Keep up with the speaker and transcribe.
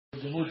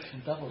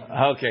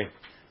Okay.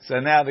 So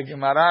now the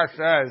Gemara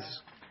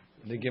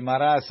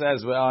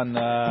says we're on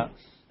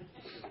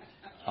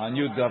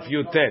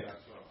Yud Tet.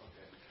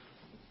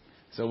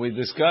 So we're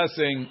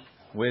discussing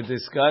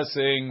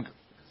Achsadra.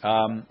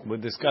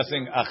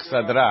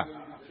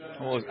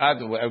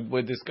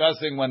 We're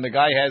discussing when the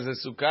guy has a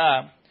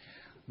sukkah,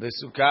 the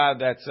sukkah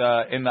that's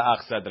in the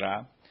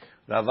Achsadra.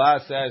 Rava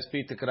says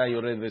Pitikra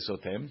Yored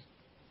V'Sotem.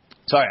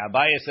 Sorry,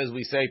 Abaye says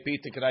we say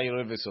Pitikra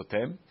Yored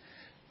V'Sotem,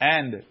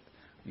 and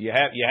you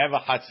have a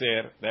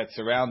Hatzer that's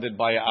surrounded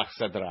by a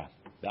Achsadra.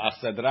 The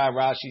Achsadra,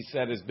 Rashi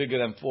said, is bigger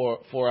than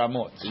four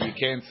amot. So you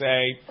can't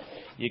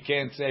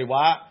say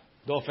what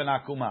Dofen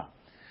Akuma.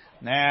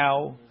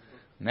 Now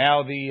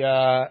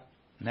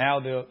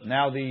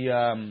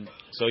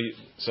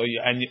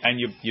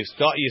you're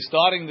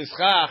starting the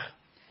schach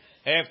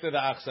after the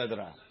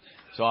Achsadra.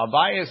 So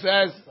Abaye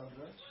says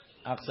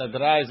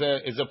Achsadra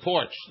is a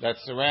porch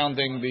that's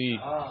surrounding the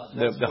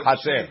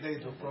Hatzer.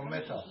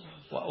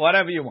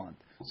 Whatever you want.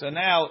 So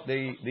now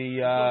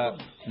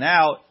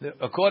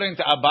according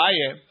to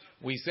Abaye,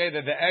 we say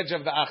that the edge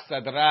of the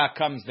Achsadra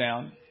comes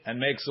down and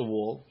makes a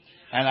wall,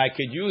 and I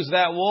could use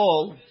that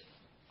wall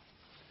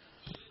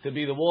to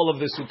be the wall of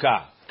the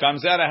sukkah.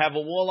 Comes out, I have a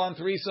wall on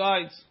three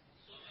sides.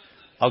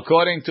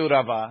 According to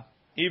Rava,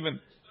 even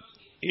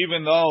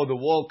though the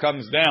wall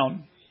comes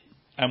down,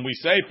 and we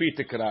say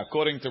Pitikra,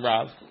 according to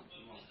Rav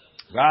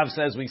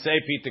says we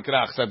say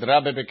Pitikra,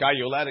 Achsadra bebeka,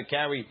 you're allowed to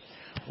carry,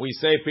 we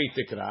say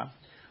Pitikra.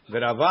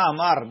 V'Rava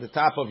Amar, the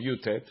top of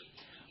Yutet.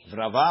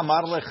 V'Rava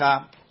Amar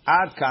lecha,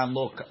 ad kan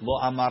lo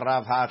amar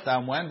Rav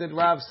hatam. When did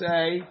Rav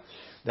say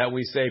that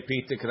we say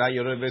Pitikra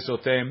Yored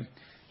V'Sotem?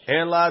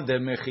 Ela de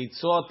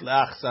mechitzot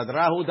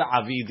leachsadrahu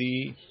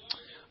da'avidi.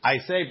 I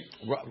say,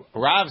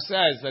 Rav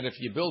says that if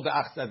you build the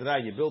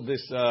achsadra, you build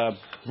this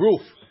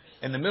roof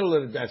in the middle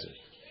of the desert,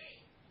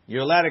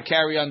 you're allowed to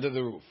carry under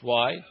the roof.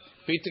 Why?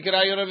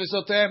 Pitikra Yored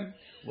V'Sotem.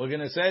 We're going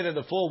to say that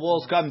the full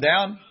walls come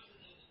down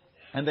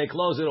and they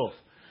close it off.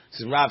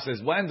 So Rav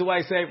says, when do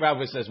I say?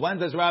 Rav says, when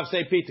does Rav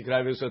say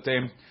Pitikra Yored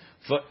V'Sotem?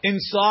 For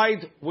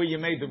inside where you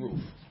made the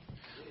roof.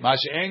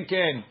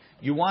 Masha'enken,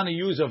 you want to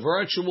use a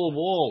virtual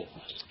wall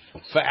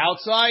for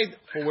outside,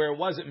 for where it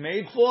wasn't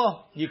made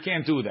for, you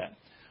can't do that.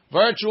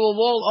 Virtual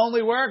wall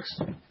only works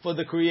for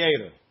the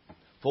creator,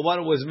 for what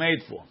it was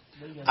made for.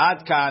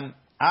 Adkan,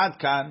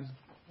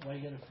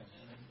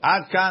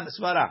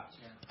 svara.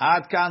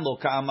 Adkan lo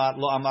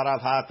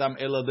amarav hatam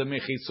ela de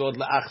mechitzot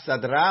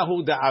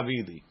leachsadrahu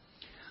da'avidi.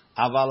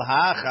 Aval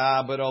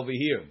hacha, but over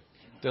here,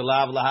 the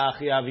lav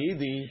lahachi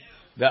avidi,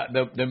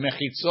 the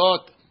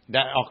mechitzot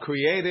that are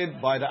created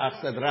by the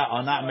achsadra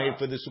are not made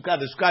for the sukkah.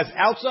 The sukkah is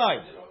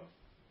outside.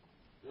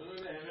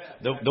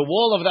 The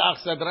wall of the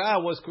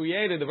Achsadra was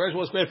created, the version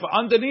was created for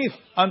underneath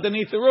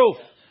the roof.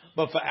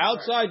 But for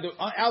outside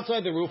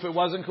the roof, it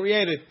wasn't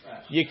created.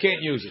 You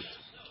can't use it.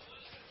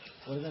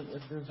 What is that?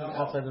 What's the difference between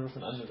outside the roof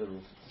and under the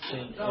roof?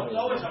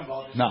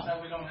 No.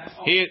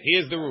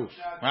 Here's the roof,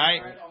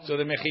 right? So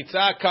the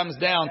Mechitza comes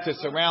down to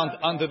surround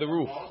under the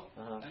roof.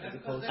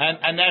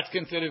 And that's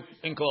considered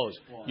enclosed.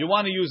 You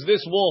want to use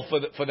this wall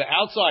for the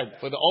outside,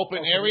 for the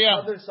open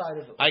area?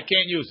 I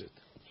can't use it.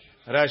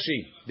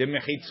 Rashi, the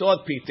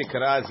mechitzot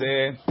pitikra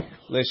ze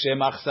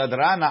leshem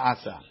achsadra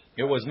naasa.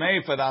 It was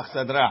made for the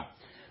achsadra.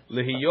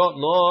 Lehiyot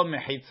lo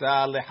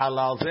mechitza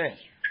lehalal ze.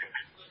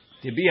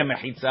 To be a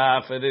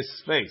mechitza for this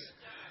space.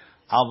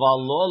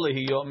 Aval lo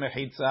lehiyot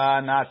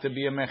mechitza, not to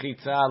be a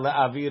mechitza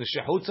leavir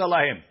shechutza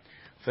lahem,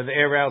 for the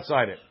air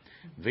outside it.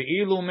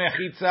 Ve'ilu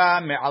mechitza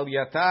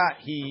me'alyata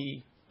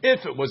hi.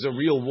 If it was a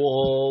real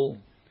wall,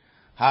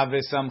 have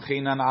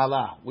samchinan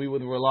ala, we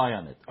would rely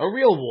on it. A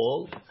real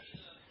wall.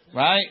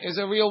 Right? Is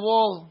a real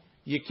wall.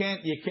 You can't,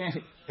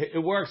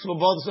 it works for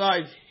both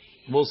sides.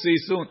 We'll see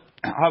soon.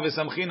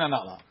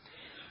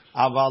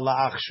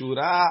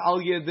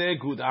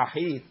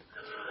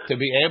 To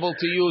be able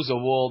to use a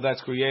wall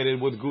that's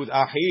created with good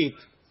ahit,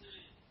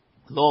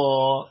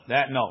 no.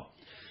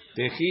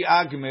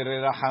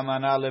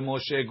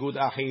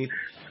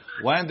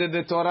 When did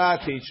the Torah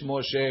teach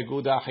Moshe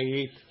good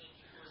ahit?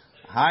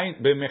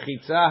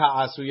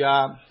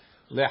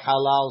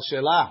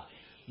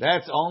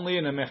 That's only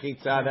in a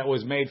mechitza that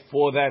was made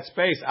for that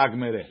space,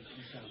 agmere.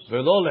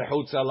 Velo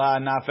lechutzala,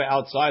 not for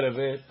outside of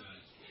it.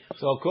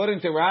 So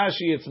according to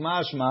Rashi, it's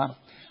mashma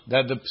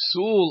that the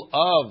psul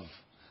of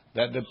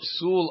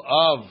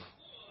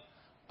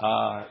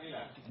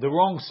the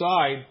wrong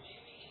side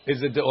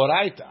is a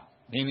deoraita,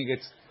 meaning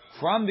it's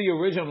from the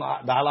original.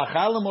 The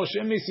halacha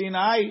Moshe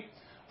Sinai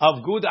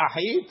of good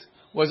ahit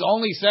was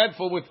only said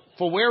for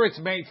where it's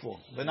made for,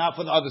 but not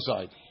for the other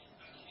side.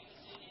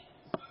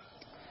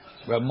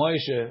 Rav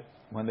Moshe,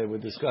 when they were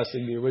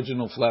discussing the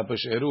original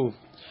Flatbush Eruv,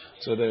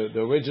 so the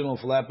original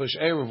Flatbush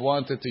Eruv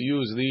wanted to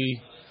use the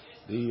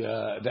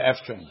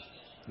F train,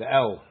 the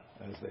L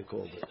as they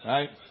called it,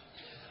 right?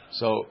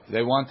 So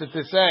they wanted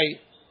to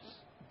say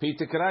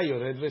Pitikra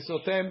Yored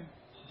V'Sotem.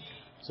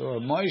 So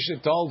Rav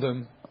Moshe told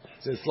them,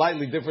 it's a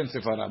slightly different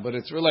sifara, but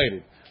it's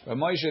related. Rav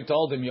Moshe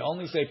told him, you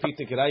only say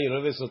Pitikra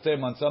Yored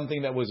V'Sotem on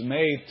something that was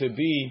made to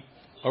be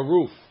a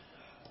roof.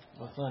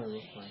 What's not a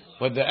roof?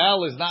 But the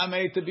L is not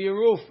made to be a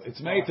roof.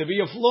 It's made to be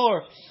a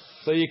floor.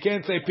 So you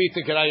can't say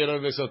Pita Kara Yoreh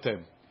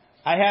V'Sotem.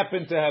 I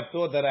happen to have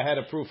thought that I had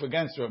a proof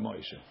against Rav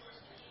Moshe.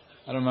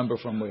 I don't remember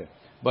from where.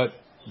 But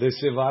the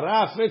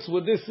Sivara fits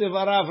with this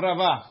Sivara of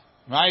Rava.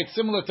 Right?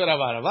 Similar to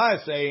Rava. Rava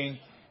is saying,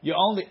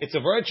 it's a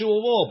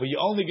virtual wall, but you're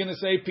only going to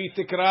say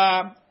Pita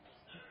Kara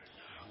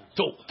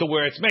to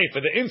where it's made,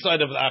 for the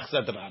inside of the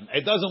Achsadra.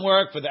 It doesn't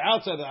work for the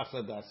outside of the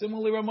Achsadra.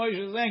 Similarly, Rav Moshe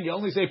is saying, you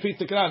only say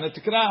Pita Tikra, not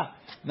Tikra.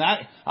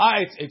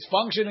 It's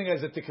functioning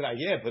as a Tikra,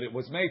 yeah, but it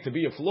was made to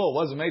be a floor. It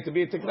wasn't made to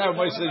be a Tikra. Rav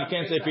Moshe said you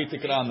can't say Pita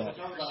Tikra on that.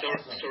 So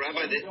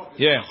Rabbi,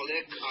 yeah.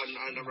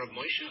 On Rav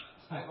Moshe?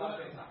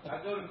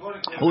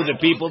 Who, the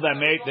people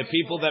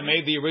that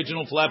made the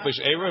original Flatbush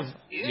Erev?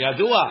 Yadua.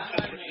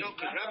 No,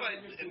 because Rabbi,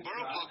 in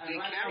Borough Park, they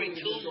carry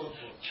till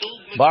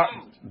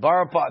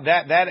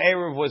that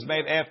Erev was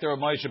made after Rav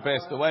Moshe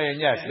passed away, and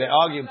yes, they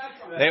argued.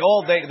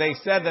 They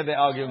said that they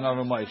argued on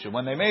Rav Moshe.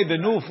 When they made the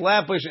new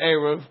Flatbush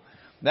Erev,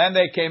 then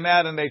they came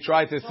out and they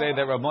tried to say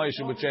that Rav Moshe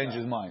would change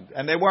his mind,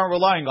 and they weren't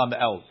relying on the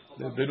L,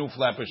 the new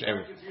Flatbush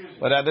Erev.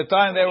 But at the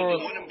time they were.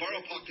 The one in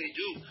Borough Park, they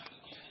do.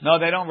 No,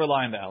 they don't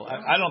rely on the L.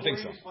 I don't think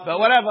so. But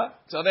whatever.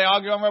 So they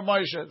argue on Rav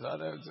Moshe.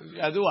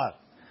 Yadua.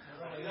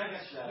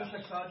 This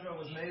Nexadra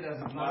was made as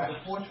a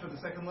porch for the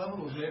second level.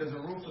 It was made as a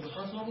roof for the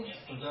first level.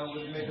 So that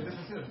would make a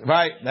difference here.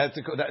 Right.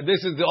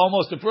 This is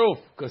almost the proof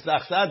because the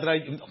Achsadra.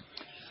 What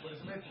is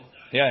it made for?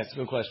 Yeah, it's a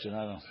good question.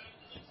 I don't know.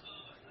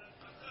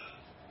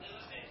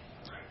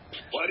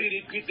 Why do you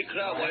need Pita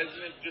Kra? Why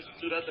isn't it just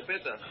Surat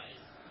Petach?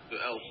 The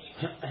L.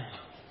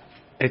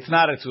 It's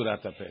not a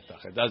Tzurat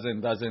HaPetach. It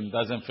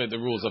doesn't fit the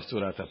rules of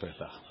Tzurat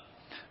HaPetach.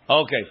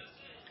 Okay.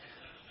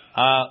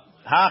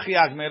 Hachi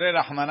Agmere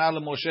Rahmana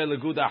LeMoshe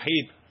Legud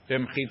Ahid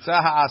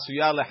B'mchitza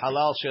ha'asuya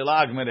lehalal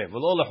shela Agmere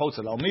v'lo lechutz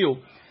al miu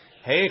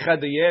heicha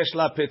deyesh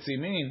la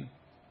petzimin.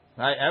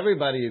 Right?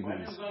 Everybody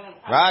agrees.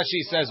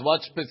 Rashi says,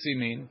 what's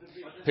petzimin?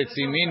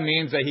 Petzimin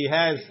means that he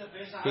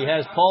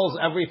has poles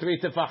every 3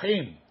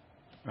 tefachim.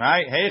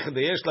 Right? Heicha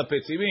deyesh la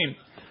petzimin.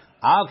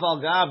 Aval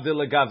gav de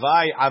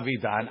legavai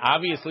avidan.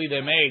 Obviously,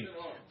 they made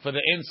for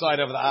the inside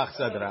of the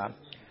achsadra.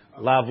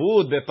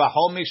 Lavud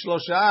bepachol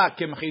mishlosha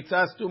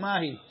kemchitzas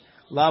tumahi.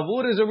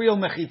 Lavud is a real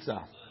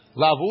mechitza.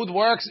 Lavud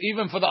works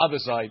even for the other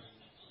side.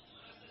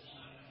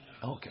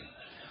 Okay.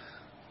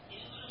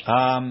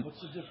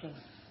 What's the difference?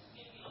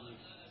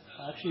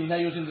 Actually, you're not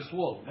using this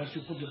wall. Once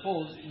you put the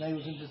poles, you're not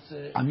using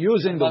this. I'm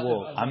using the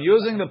wall. I'm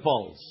using the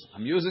poles.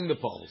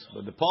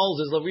 But the poles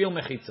is a real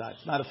mechitza.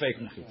 It's not a fake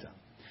mechitza.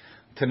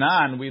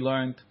 Tanan, we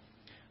learned,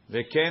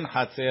 Veken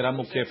Hatzer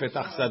Mukefet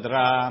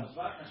Achsadra.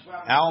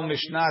 Our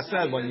Mishnah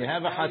said, when you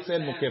have a Hatzer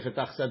Mukefet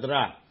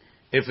Achsadra,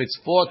 if it's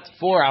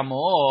 4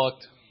 amot,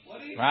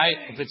 right?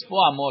 If it's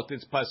 4 amot,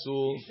 it's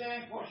pasul.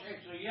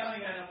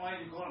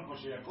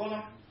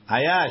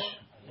 Ayash.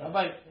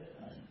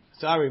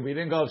 Sorry, we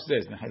didn't go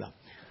upstairs.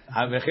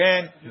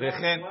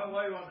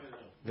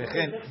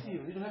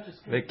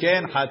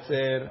 Veken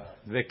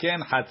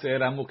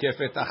Hatzer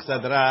Mukefet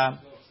Achsadra.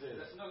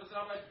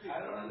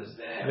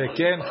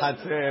 וכן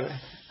חצר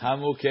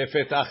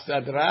המוקפת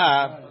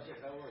אכסדרה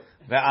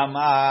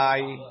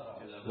ועמai.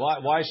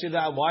 Why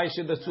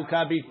should the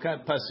sukkah be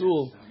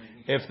pasul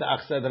if the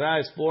aksадра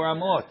is 4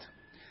 amot?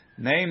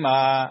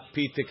 Neima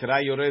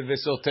pitikra yored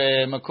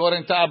v'sotem.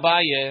 According to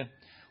Abaye,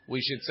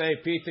 we should say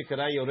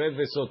pitikra yored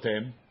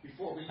v'sotem,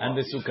 and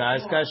the sukkah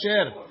is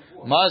kasher.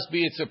 Must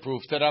be it's a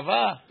proof to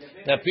Rava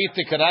that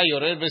pitikra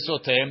yored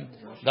v'sotem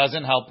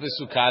doesn't help the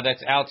sukkah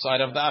that's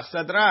outside of the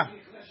aksадра.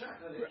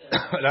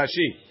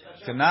 Rashi,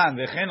 Tanan,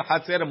 v'chen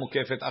hatzer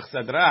mukefet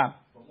achsadra,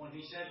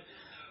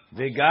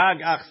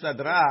 v'gag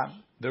achsadra,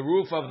 the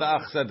roof of the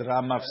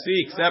achsadra,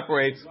 mafsik,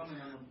 separates,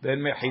 then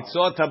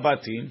mechitzot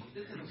habatim,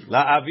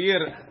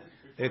 la'avir,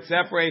 it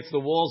separates the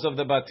walls of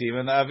the batim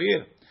and the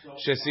avir,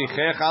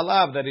 shesichech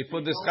alav, that he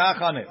put the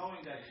schach on it.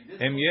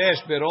 Em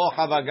yesh beroch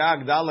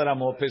havagag daler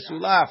amot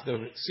pesulaf,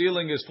 the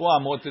ceiling is 4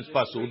 amot, it's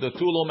pasul, the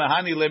tulo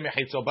mehani le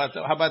mechitzot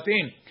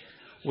habatim.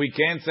 We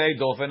can't say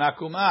dofen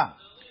akuma.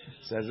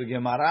 Says the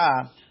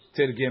Gemara,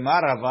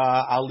 Tirgema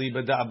Rava Ali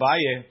B'da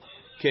Abaye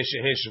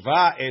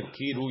Kesheheshva et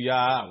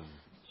Kiruyav.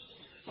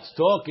 It's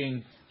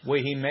talking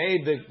where he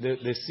made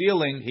the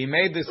ceiling, he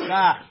made the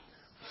schach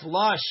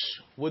flush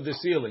with the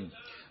ceiling.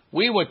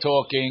 We were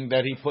talking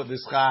that he put the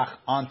schach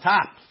on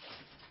top,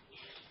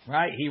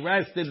 right? He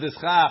rested the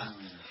schach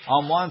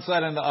on one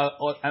side and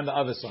the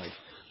other side.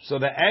 So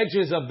the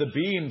edges of the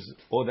beams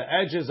or the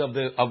edges of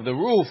the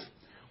roof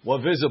were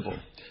visible.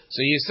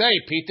 So you say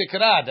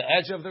Pitikra, the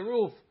edge of the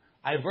roof,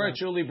 I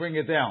virtually bring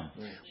it down.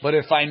 But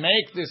if I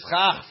make this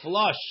chach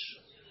flush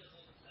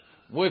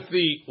with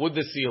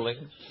the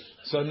ceiling,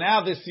 so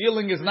now the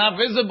ceiling is not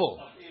visible.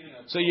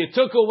 So you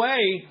took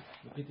away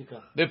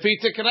the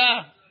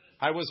pitikra.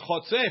 I was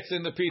chotzetz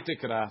in the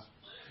pitikra.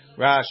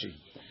 Rashi.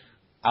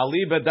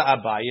 Ali b'da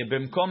Abaye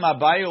b'mkom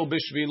Abaye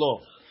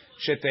u'b'shvilo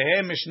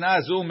shetehe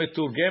mishnah zu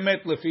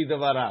meturgemet lefi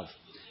davarav.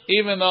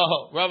 Even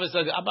though Rava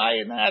said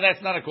Abaye,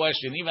 that's not a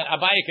question. Even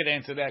Abaye could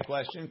answer that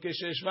question.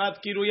 Kisheshvat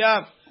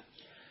kiruyav.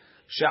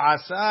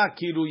 She'asa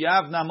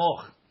kiruyav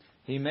namoch.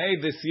 He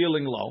made the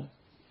ceiling low.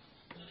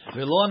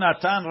 V'lo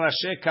natan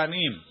rashe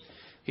kanim.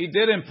 He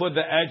didn't put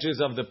the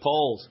edges of the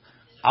poles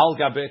al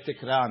gabe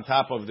tikra on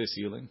top of the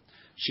ceiling.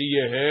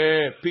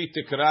 Sheyehe pi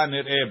tikra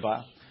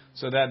nir'eba,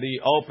 so that the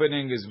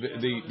opening is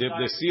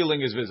the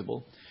ceiling is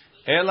visible.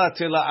 Ela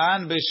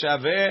tilaan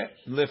b'shaveh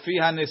lefi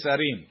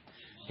hanesarim.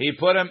 He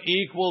put them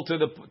equal to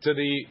the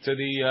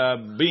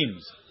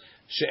beams.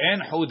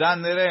 She'en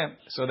hudan nireh,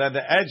 so that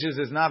the edges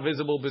is not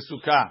visible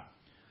b'sukkah.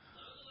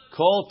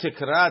 Kol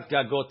tikrat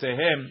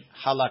gagotehem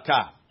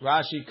halaka.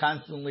 Rashi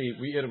constantly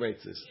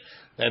reiterates this,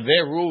 that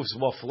their roofs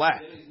were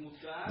flat.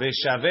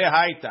 V'shaveh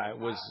haita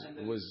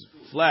was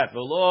flat.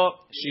 V'lo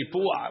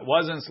shipua,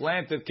 wasn't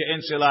slanted ke'en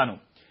shelanu.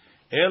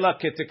 Ela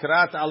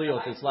ketikrat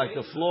aliyot. It's like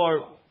the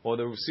floor or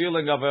the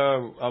ceiling of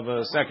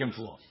a second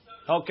floor.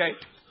 Okay,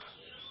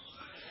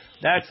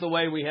 that's the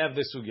way we have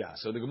the sugya.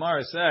 So the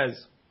Gemara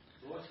says,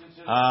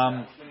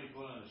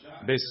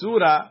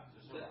 Besura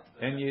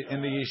in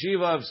the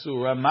yeshiva of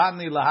Surah,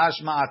 matni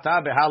lahash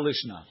ma'ata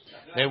behalishna.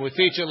 They would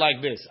teach it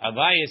like this.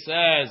 Abaye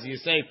says you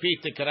say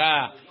pi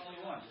tikra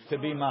to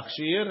be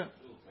machshir,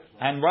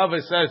 and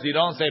Rava says you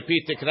don't say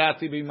pi tikra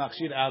to be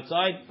machshir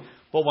outside.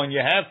 But when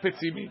you have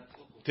pitzimin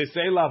to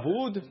say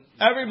lavud,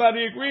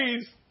 everybody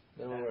agrees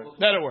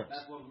that it works.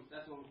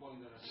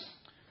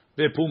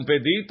 The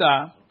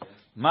pumpedita,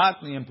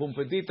 matni and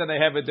pumpedita, they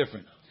have it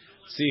different.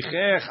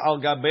 Sichech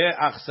al gabe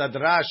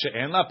achsadra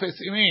she'en la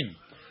pitzimin.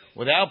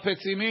 Without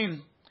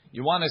pitzimin,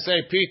 you want to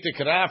say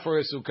pi tikra for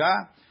a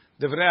sukkah?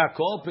 Devrei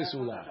hakol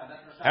pesula.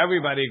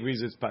 Everybody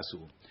agrees it's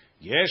pasul.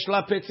 Yesh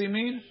la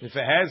pitzimin. If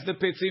it has the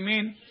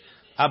pitzimin,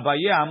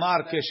 Abaye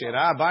amar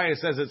keshera. Abaye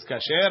says it's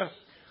kasher.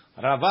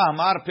 Rava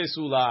amar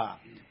pesula.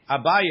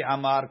 Abaye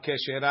amar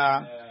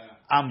keshera.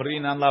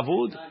 Amrinan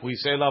lavud. We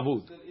say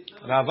lavud.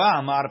 Rava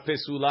amar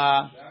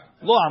pesula.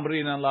 Lo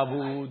amrinan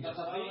lavud.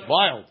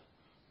 Wild.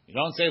 You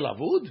don't say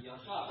lavud?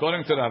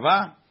 According to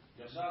Rava?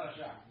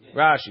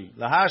 Rashi.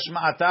 Lahash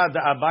ma'ata da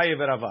Abaye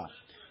v'Rava.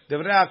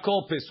 Devrei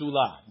hakol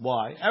pesula.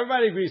 Why?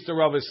 Everybody agrees to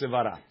Rava's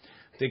Sivara.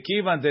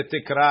 Tekivan de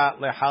tikra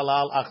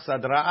lehalal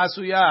achsadra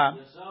asuya.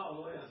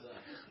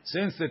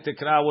 Since the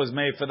tikra was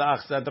made for the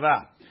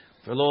achsadra,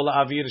 v'lo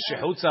la'avir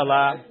shechutza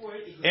la,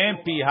 en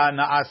piha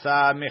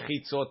na'asa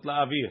mechitzot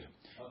la'avir.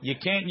 You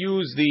can't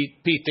use the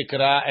pi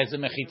tikra as a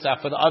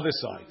mechitza for the other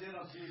side.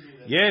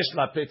 Yesh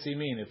la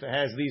petzimin. If it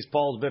has these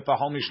poles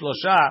bepahom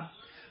mishlosha,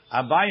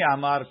 Abaye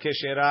amar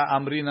keshera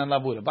amrinan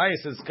lavud. Abaye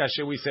says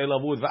kasher, we say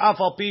lavud.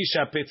 V'afal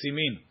pisha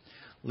petzimin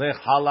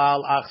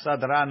lechalal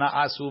achsadra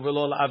na'asu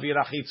v'lo la'avir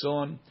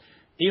achitzon.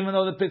 Even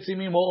though the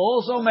petzimin were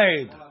also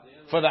made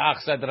for the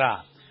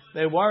achsadra,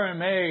 they weren't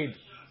made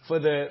for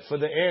the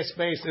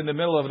airspace in the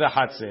middle of the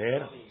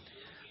hatzer.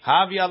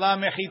 Hav yala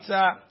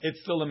mechitza, it's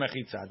still a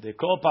mechitza. De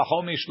kol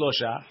pachom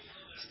mishlosha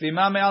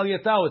stima me'al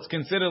yetau. It's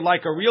considered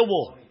like a real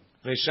wall.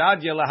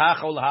 V'shad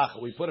yelahach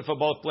olahach. We put it for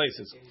both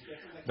places.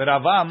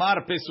 V'Rava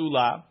amar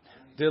pesula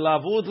de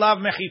lavud lav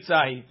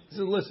mechitzahi. He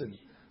says, listen,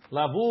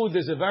 lavud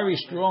is a very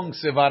strong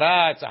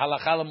sevara. It's a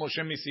halacha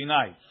l'Moshe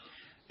misinai.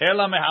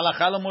 Ela me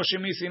halacha l'Moshe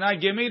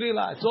misinai gemiri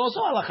la. It's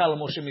also halacha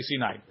l'Moshe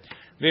misinai.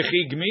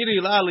 V'chi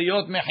gemiri la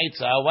liyot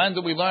mechitza. When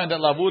do we learn that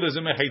lavud is a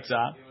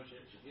mechitza?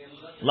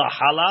 La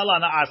halal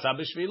na'asa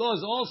b'shvilo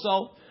is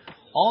also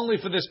only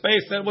for the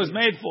space that it was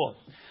made for.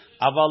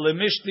 Aval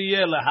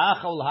lemishtiye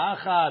lehacha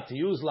ulhacha, to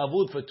use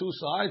lavud for two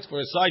sides, for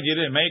a side you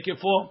didn't make it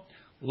for.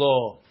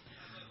 Lo.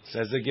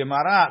 Says the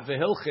Gemara,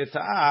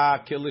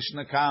 v'hilcheta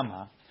kilishna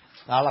kama.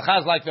 The halacha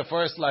is like the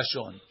first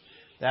lashon.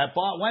 That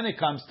part, when it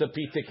comes to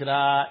pi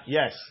tikra,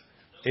 yes,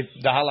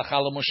 the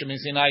halacha l'Moshe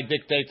misinai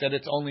dictates that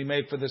it's only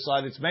made for the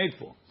side it's made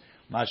for.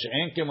 Masha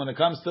enkim, when it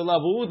comes to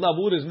lavud,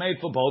 lavud is made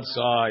for both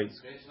sides.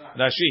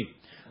 Rashi,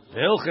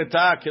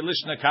 v'hilcheta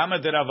kilishna kama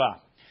de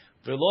Rava,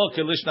 v'lo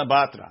kilishna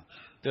batra.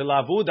 De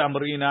lavud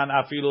amrinan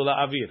afilu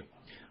la'avir.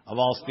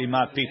 Aval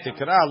stimat pi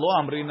tikra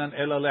lo amrinan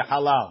ela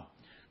lehalal.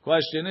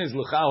 Question is,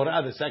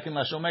 l'chaura, the second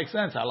lashon makes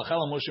sense. Halacha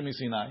l'Moshe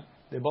misinai.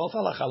 They both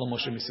halacha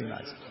l'Moshe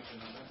misinai.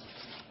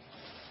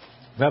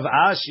 Rav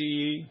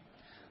Ashi,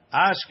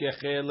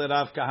 Ashkeche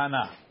l'Rav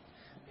Kahana.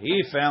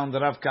 He found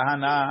Rav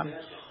Kahana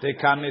te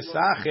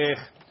kamesachech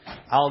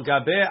al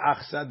gabe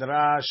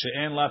achsadra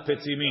she'en la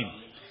petzimin.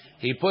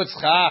 He puts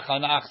chach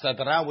on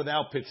achsadra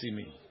without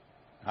petzimin.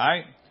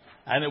 Right?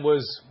 And it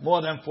was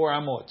more than 4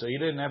 amot, so he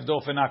didn't have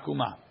dofen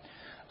akuma.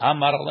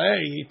 Amar le,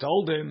 he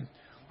told him,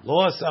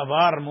 Lo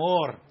savar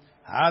mor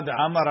had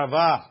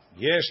amarava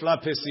yesh la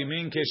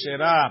pesimin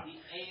keshera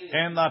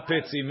en la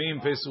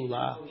petzimin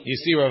pesula. You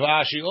see, Rav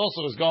Ashi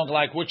also is going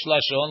like which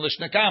lashon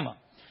lishnakama,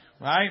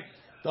 right?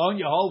 Don't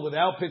you hold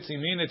without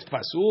petzimin it's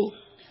pasul?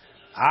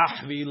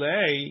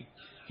 Ahvilei,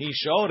 he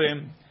showed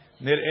him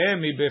nir'eh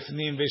mi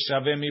befnim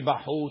v'shaveh mi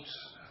bachutz.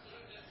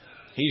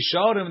 He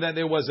showed him that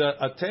there was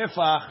a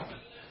tefach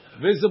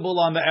visible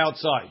on the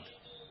outside.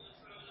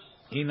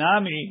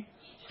 Inami.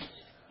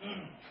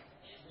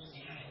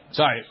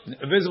 Sorry,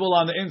 visible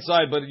on the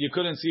inside, but you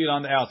couldn't see it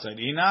on the outside.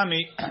 Inami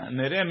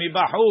nereh mi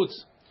bachutz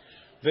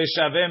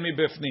v'shaveh mi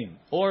befnim,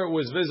 or it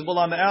was visible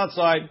on the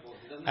outside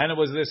and it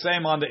was the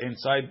same on the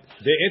inside.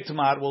 The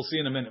itmar, we'll see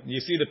in a minute. You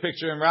see the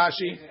picture in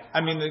Rashi?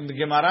 I mean, in the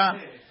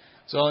Gemara.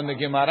 So in the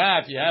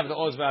Gemara, if you have the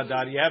Oz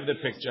V'Adar, you have the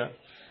picture,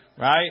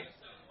 right?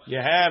 You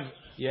have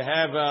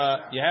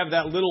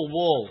that little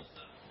wall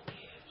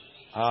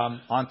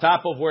on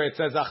top of where it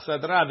says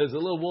Achsadra. There's a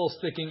little wall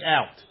sticking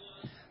out.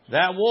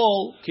 That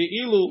wall,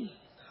 Ki'ilu,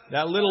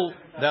 that little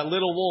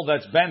wall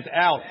that's bent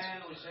out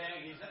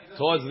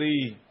towards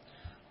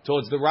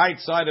the right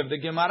side of the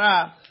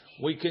Gemara,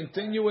 we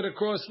continue it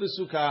across the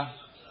Sukkah.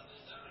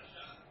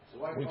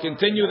 We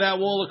continue that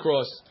wall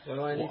across.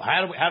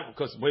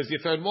 Because where's your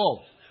third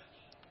wall?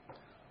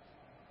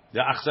 The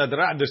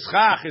Achsadra, the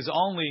Schach is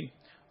only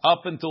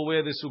up until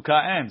where the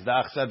Sukkah ends. The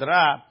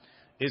Achsadra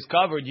is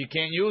covered. You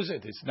can't use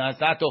it. It's not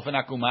Ofen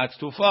Akuma. It's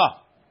too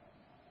far.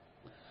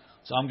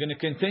 So I'm going to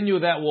continue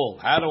that wall.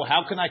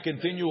 How can I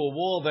continue a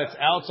wall that's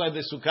outside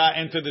the Sukkah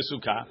into the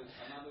Sukkah?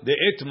 The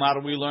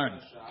Itmar we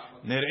learned.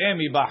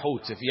 Nir'emi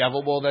Bahutz. If you have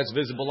a wall that's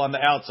visible on the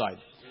outside.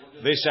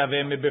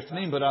 Veshaveh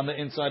mibifnim, but on the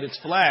inside it's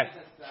flat.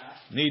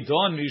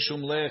 Nidon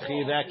mishum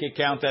lechi. That can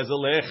count as a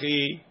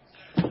lechi.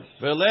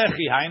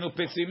 Velechi hainu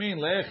pitzimin.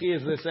 Lechi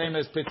is the same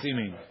as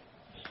pitzimin.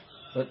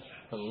 But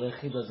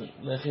lechi doesn't.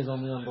 Lechi is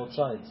only on both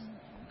sides.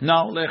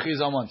 No, lechi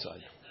is on one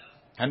side,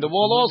 and the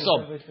wall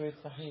also.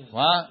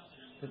 What?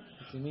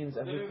 Pitzimin is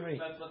every three.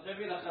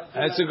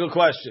 That's a good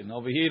question.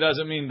 Over here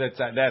doesn't mean that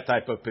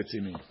type of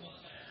pitzimin.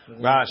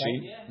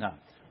 Rashi, no.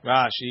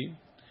 Rashi.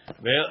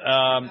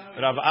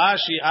 Rav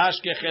Ashi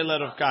ashkechel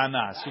Rav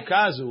Kana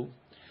Sukazu.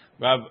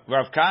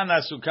 Rav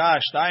Kana Sukkah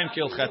Shtayim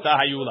Kilcheta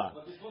Hayula.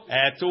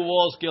 Had two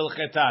walls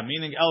Kilcheta,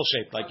 meaning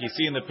L-shaped, like you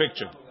see in the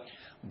picture.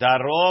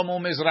 Darom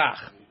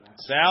u'Mizrach,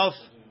 south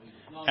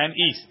and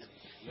east.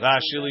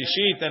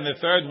 Rashilishit, and the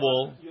third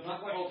wall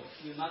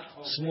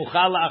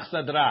Smucha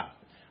la'Achsadra.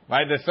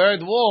 Right, the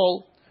third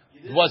wall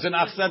was an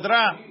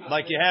Achsadra,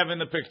 like you have in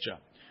the picture.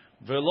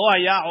 V'lo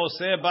haya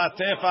oseh ba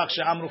tefach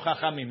she'amru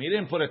chachamim. He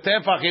didn't put a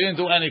tefach. He didn't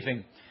do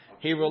anything.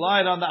 He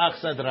relied on the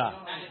Achsadra.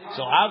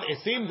 So it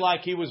seemed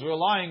like he was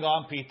relying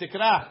on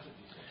Pitikra.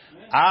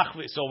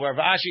 So Rav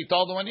Ashi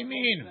told him, what do you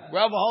mean?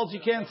 Rav holds you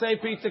can't say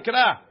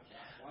Pitikra.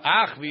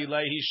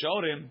 He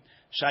showed him,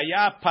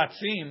 Shaya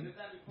Patzim,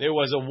 there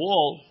was a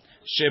wall,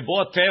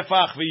 Shebo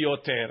Tefach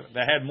v'yoter,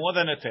 that had more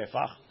than a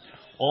Tefach.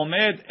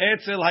 Omed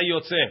Etzel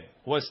hayotze,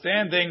 was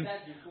standing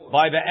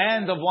by the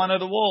end of one of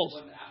the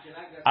walls.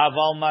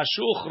 Aval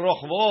Mashuch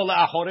Rochvo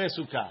la'achore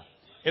Sukkah.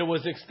 It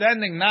was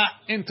extending not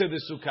into the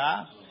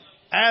Sukkah,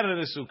 out of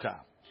the Sukkah.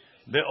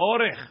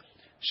 Be'orech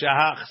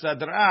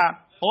shehachsadra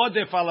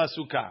odef ala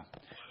Sukkah.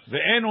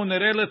 Ve'enu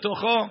nere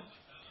letocho.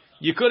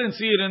 You couldn't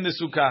see it in the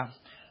Sukkah.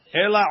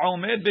 Ela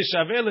omed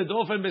b'shaveh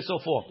ledofen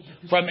besofo.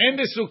 From in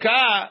the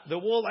Sukkah, the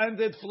wall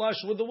ended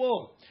flush with the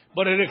wall.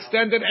 But it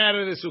extended out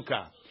of the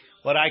Sukkah.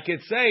 But I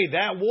could say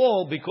that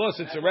wall, because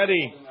it's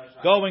already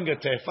going a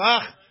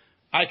tefach,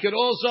 I could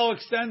also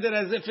extend it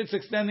as if it's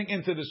extending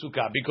into the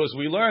Sukkah. Because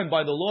we learned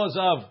by the laws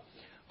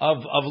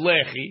of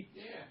Lechi,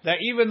 that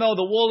even though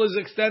the wall is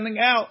extending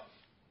out,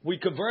 we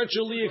could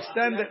virtually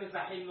extend it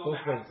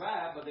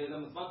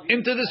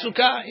into the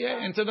Sukkah,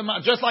 into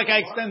the just like I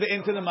extend it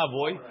into the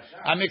Mavoy,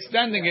 I'm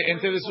extending it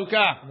into the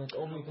Sukkah.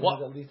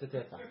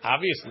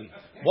 Obviously,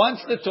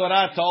 once the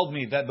Torah told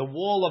me that the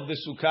wall of the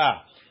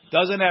Sukkah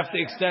doesn't have to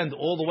extend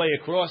all the way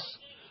across,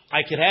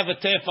 I could have a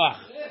tefach,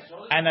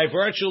 and I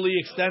virtually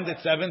extend it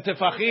 7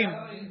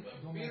 tefachim.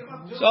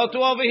 So to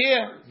over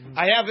here,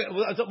 I have it.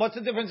 What's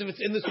the difference if it's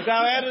in the Sukkah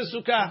or out of the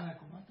Sukkah?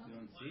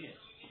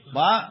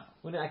 What?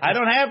 I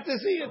don't have to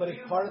see it. But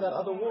it's part of that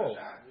other wall.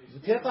 The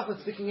tefach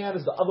that's sticking out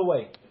is the other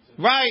way.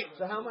 Right.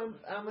 So how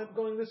am I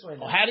going this way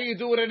now? How do you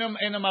do it in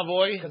a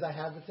Mavoy? Because I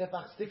have the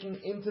tefach sticking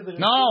into the...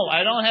 No,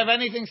 I don't have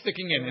anything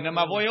sticking in. In a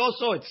Mavoy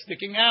also, it's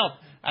sticking out.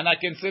 And I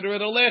consider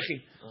it a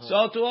lechi.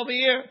 So to over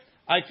here,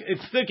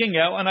 it's sticking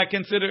out and I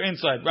consider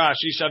inside.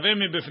 Rashi, shaveh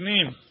mi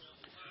bifnim.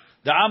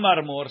 The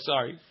Amar Mor,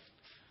 sorry.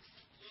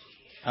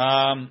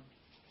 V'shaveh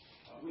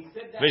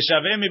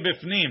mi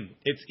bifnim.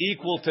 It's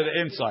equal to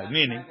the inside.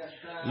 Meaning,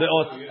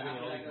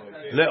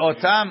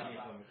 le'otam...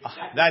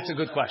 That's a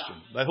good question.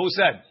 But who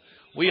said?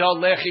 We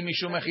hold lechi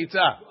mishum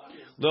mechitza.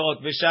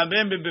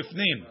 V'shaveh mi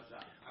bifnim.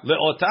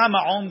 Le'otam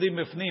ha'omdim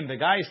bifnim. The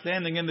guy is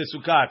standing in the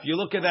sukkah. If you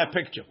look at that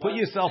picture, put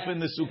yourself in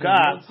the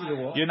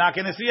sukkah, you're not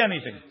going to see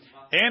anything.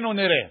 Enu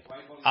nireh.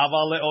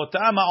 Aval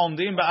le'otam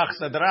ha'omdim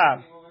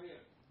ba'achsadra.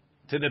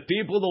 To the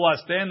people who are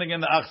standing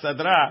in the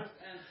achsadra,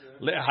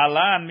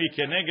 le'halan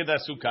mikeneged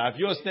ha'sukkah. If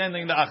you're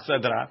standing in the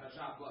achsadra,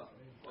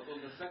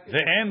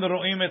 ve'en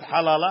ro'im et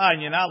halala,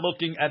 and you're not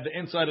looking at the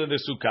inside of the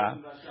sukkah,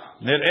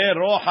 nireh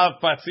rohav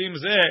patzim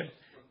zeh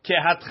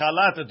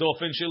kehatchalat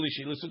dofen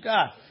shelishi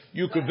l'sukkah.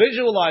 You could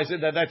visualize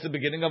it that's the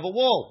beginning of a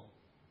wall.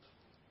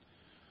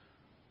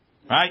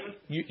 Right?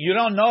 You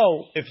don't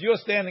know, if you're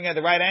standing at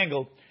the right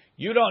angle,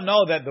 you don't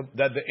know that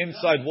the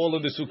inside wall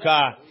of the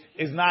sukkah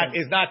is not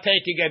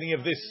taking any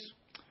of this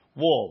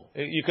wall.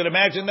 You could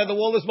imagine that the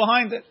wall is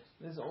behind it.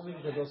 This is only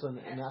because also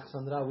in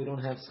Achsadra we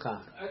don't have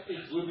schach.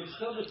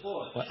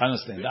 Well, I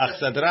understand. The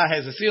Achsadra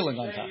has a ceiling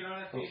on top.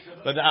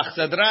 But the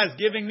Achsadra is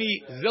giving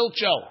me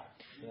zilcho.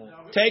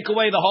 Take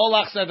away the whole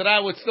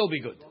Achsadra would still be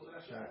good.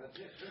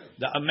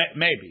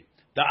 Maybe.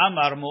 The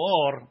Amar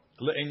Muor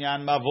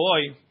le'inyan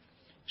mavoy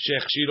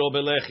shechshiro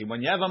belechi.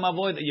 When you have a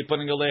mavoy that you're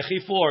putting a lechi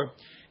for,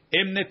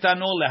 im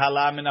netano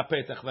lehala min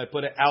hapetach. If I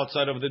put it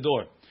outside of the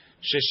door.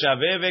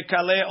 Sheshaveh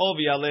vekale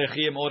ovi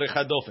alechi im orech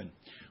hadofen.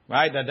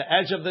 Right, that the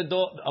edge of the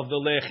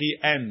lechi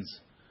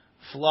ends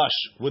flush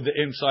with the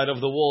inside of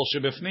the wall.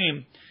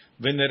 Shebefnim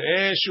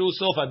v'nereh shu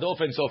sof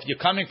hadofen. So if you're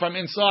coming from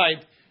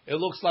inside, it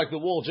looks like the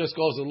wall just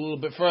goes a little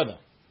bit further.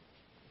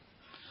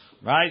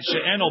 Right,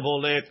 she'eno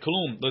bolet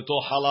klum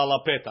l'toch halal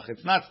hapetach.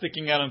 It's not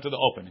sticking out into the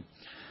opening.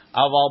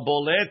 Aval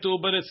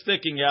boletu, but it's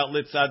sticking out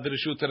litzad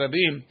reshut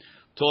rabim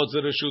towards the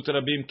reshut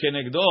rabim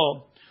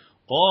kenegdo,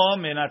 or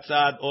min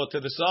hatzad, or to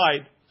the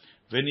side.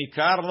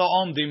 V'nikar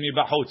la'omdim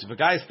mibachutz. If a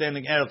guy is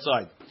standing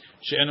outside,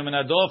 she'enu min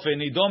hadofen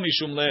nido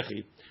mishum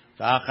lechi,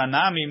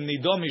 v'hachanamim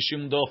nido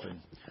mishum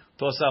dofen.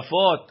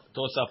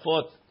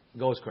 Tosafot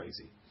goes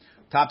crazy.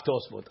 Top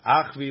Tosfot.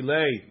 Ach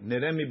vilei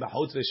nireh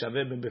mibachutz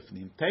v'shaveh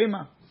b'bifnim.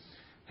 Tema.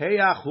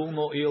 Heyach hu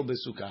mo'il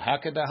b'sukkah. How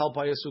could that help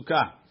by a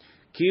sukkah?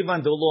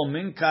 Kivan dolo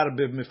minkar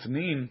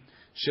b'mifnim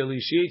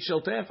shelishit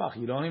shel tefach.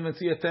 You don't even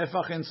see a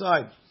tefach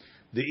inside.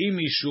 The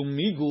imishum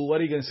migu. What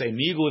are you going to say?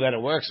 Migu that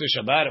it works for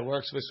Shabbat, it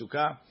works for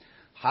sukkah.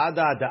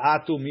 Hada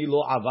da'atu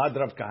milo avad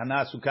Rav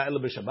Kahana sukkah ela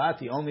b'Shabbat.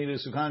 He only did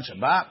sukkah on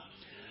Shabbat.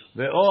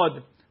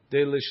 Ve'od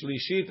de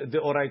l'shlishit de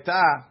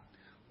oraita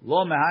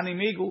lo mehani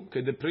migu.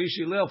 Ke de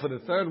prishi leo for the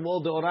third wall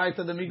de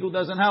oraita the migu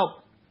doesn't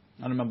help.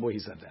 I don't remember where he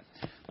said that.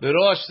 The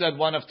Rosh said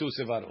one of two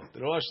sevarot.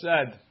 The Rosh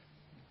said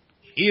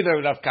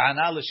either Rav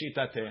Kahana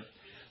l'shitateh.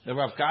 The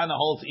Rav Kahana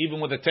holds even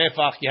with a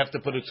tefach you have to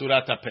put a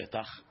tzurat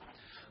petach.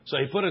 So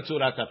he put a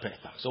tzurat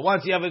petach. So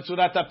once you have a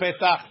tzurat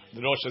petach,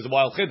 the Rosh says a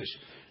wild chiddush.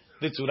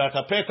 The tzurat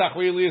petach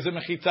really is a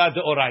mechitza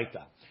de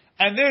oraita,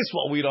 and this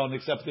what we don't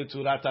accept the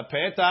tzurat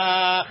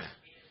petach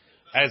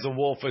as a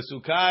wall for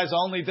sukkah is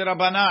only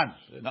derabanan.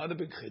 Not a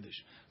big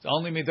chiddush. It's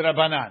only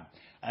midrabanan,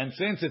 and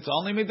since it's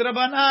only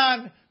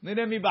midrabanan,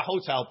 nireh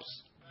mibachutz helps.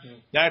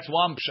 That's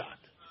one pshat,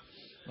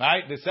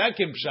 right? The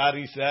second pshat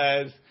he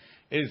says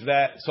is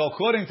that so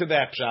according to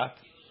that pshat,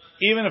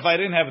 even if I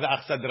didn't have the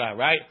achsadra,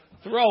 right?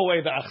 Throw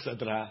away the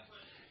achsadra.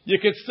 You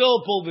could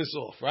still pull this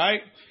off,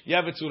 right? You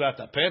have a tzurat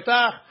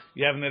petach,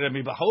 you have nireh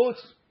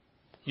mibachutz,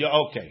 you're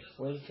okay.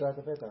 Where's the tzurat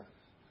petach?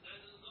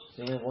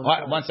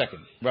 One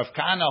second. Rav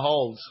Kahana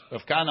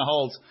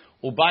holds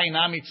ubay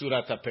nami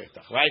tzurat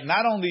petach, right?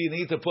 Not only you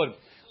need to put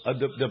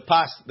the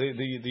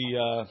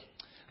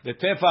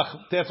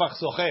tefach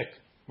sochek,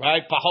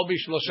 right? Pachol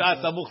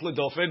b'shlosha samuch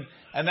ledofen,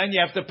 and then you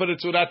have to put a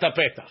tzurat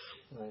petach,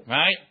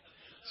 right?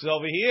 So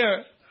over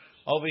here,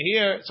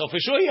 so for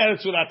sure you had a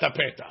tzurat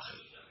petach,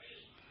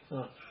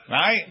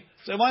 right?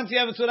 So once you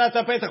have a tzurat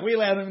petach,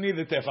 really I don't need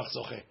the tefach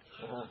sochek.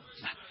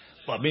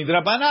 But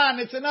midrabanan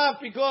it's enough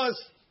because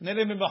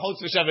nireh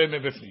mibachutz v'shaveh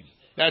mibifnim.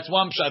 That's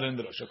one pshat in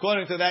the Rosh.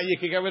 According to that, you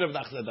can get rid of the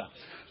achsadra.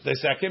 The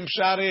second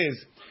pshat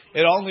is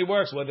it only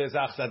works when there's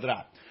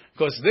achsadra.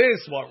 Because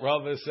this what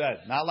Rav has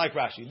said, not like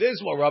Rashi. This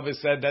is what Rav has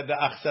said that the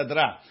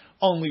achsadra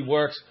only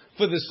works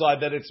for the side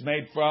that it's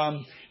made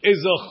from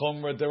is a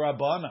chumrah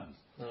derabanan.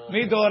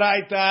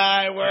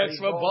 Midoraita it works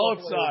for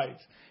both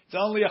sides. It's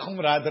only a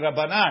chumrah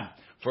derabanan.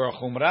 For a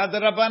chumrah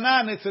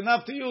derabanan, it's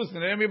enough to use.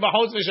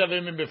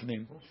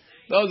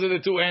 Those are the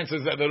two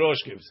answers that the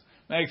Rosh gives.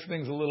 Makes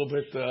things a little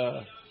bit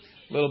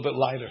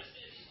lighter.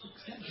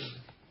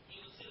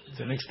 It's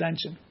an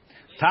extension.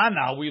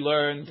 Tana, we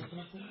learned.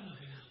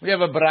 We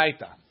have a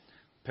braita.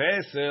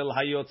 Pesel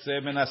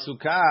hayotze min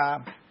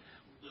hasukah.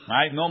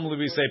 Right? Normally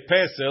we say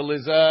pesel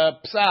is a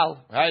psal.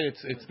 Right?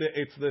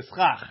 It's the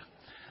schach.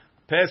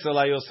 Pesel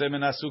hayotze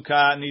min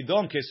hasukah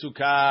nidon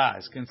kesukah.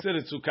 It's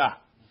considered sukkah.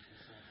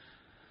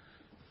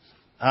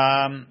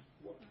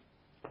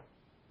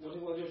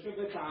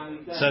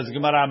 Says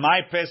Gemara,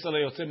 my pesel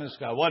hayotze min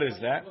hasukah. What is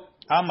that?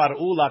 Amar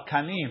ula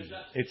kanim.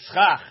 It's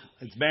schach.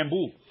 It's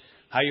bamboo.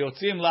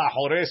 Hayotzim la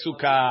hore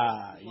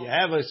sukkah. You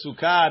have a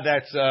sukkah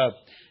that's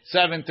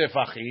 7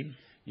 tefachim.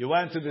 You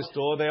went to the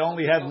store. They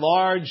only had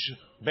large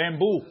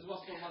bamboo,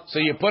 so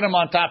you put them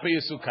on top of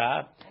your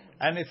sukkah,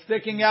 and it's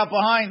sticking out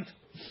behind.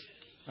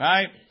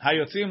 Right?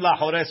 Hayotzim la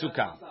hore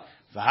sukkah.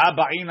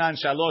 V'haba'inan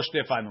shalosh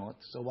tefanot.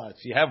 So what?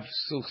 If you have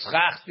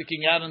schach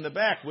sticking out in the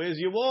back, where's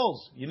your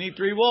walls? You need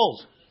 3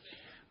 walls.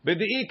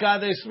 B'de'ika,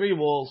 there's 3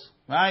 walls.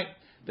 Right?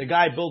 The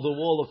guy built a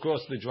wall across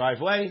the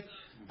driveway,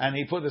 and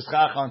he put the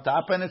schach on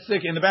top, and it's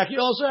thick. In the back, you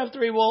also have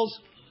 3 walls.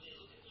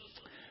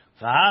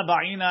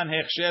 V'haba'inan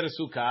hechsher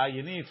sukkah.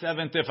 You need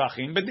 7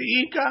 tefachim.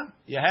 B'de'ika,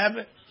 you have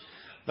it.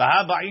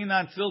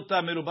 V'haba'inan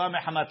tzilta meruba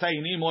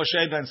mehamatayini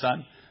Moshe ben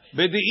son.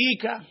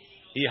 B'de'ika,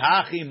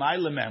 ihachi mai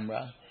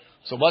lememra.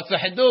 So what's the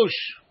hadush?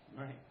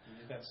 Right.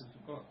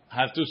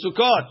 Have 2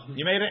 sukkot.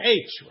 You made an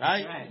H,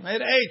 right? You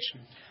made an H.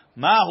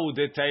 Mahu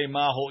detei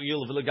mahu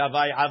il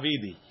v'legavai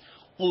avidi.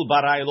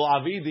 Ulbarai lo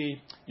avidi.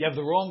 You have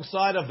the wrong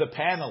side of the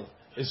panel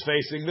is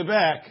facing the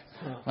back,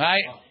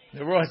 right?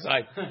 The raw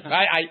side,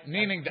 right?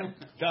 Meaning that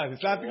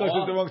it's not because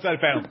it's the wrong side of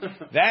the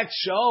panel. That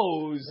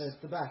shows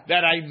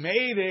that I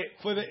made it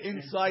for the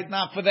inside,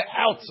 not for the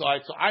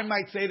outside. So I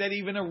might say that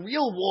even a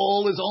real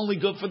wall is only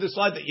good for the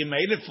side that you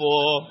made it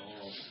for,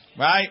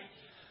 right?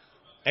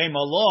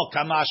 Emalo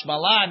kamash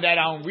malan, that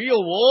on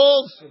real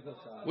walls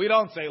we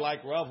don't say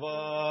like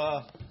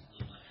Rava.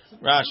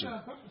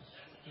 Rashi.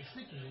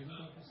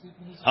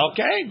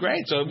 Okay,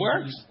 great. So it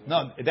works.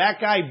 No, that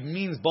guy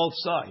means both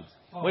sides.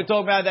 We're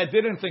talking about that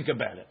didn't think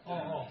about it.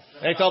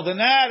 They told him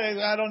that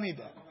I don't need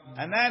that,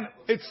 and then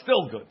it's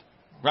still good.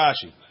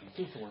 Rashi.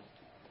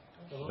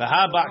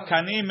 V'haba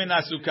kanim min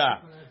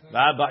asukah,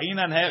 v'haba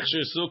inan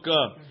hechshir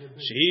sukkah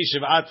shehi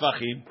shiv'at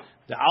tvachim,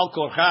 de'al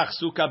korchach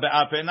sukkah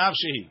be'ape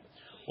nafshehi,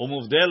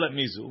 umuvdelet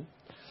mizu.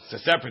 It's a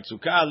separate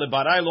sukkah.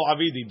 Lebarai lo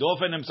avidi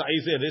dofen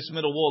emsa'izeh. This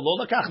middle wall lo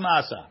lekach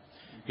nasa.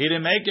 He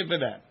didn't make it for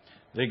that.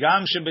 The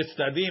gam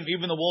shebetzadim,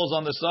 even the walls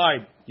on the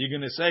side, you're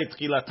going to say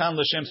tchilatan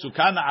l'shem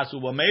sukkah na'asu,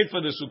 were made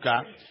for the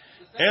sukkah.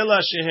 Ela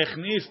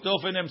shehechnis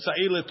tofen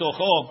emsa'i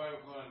letocho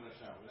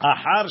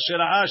ahar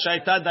shera'a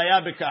shayta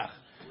daya bekach.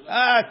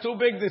 Too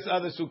big this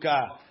other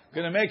sukkah.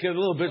 Going to make it a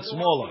little bit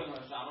smaller.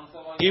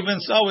 Even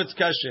so, it's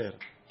kasher.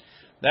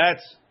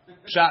 That's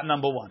pshat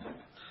number one.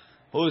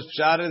 Whose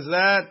pshat is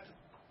that?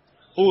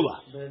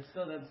 Ula. But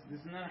still, this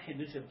is not a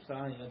hidush of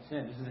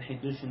pshat. This is a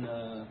hidush in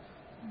the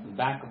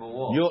back of a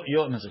wall.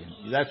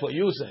 That's what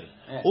you say.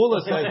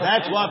 Ula says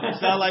that's what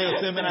Psala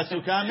Yotzeh Min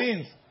HaSukkah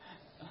means.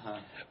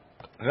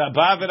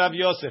 Rabba and Rav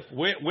Yosef.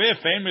 We're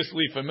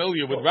famously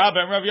familiar with Rabba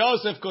and Rav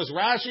Yosef because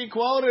Rashi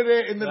quoted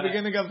it in the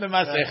beginning of the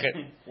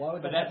Masechet.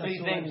 But that's what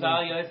you think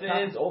Psala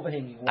Yosef is?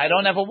 I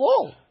don't have a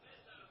wall.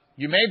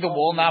 You made the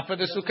wall not for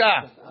the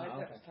Sukkah.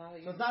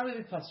 So it's not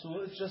really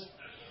pasul. It's just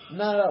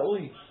not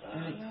ra'ui.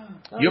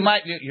 You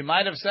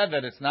might have said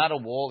that it's not a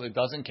wall. It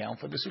doesn't count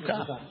for the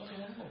Sukkah.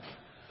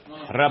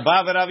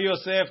 Rabba v'Rav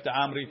Yosef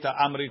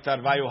ta'amrita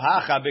arvayu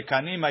hacha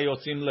bekanim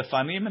hayotzim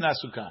lefanim min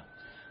hasukah.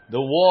 The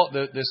wall,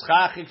 the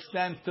schach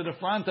extends to the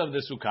front of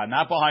the sukkah,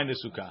 not behind the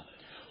sukkah.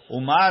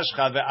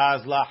 Umashcha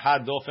ve'az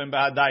lahad dofen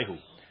behadaihu,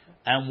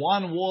 and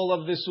one wall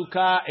of the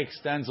sukkah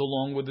extends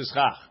along with the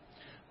schach.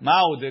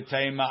 Ma'u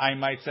detema, I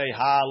might say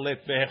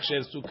halet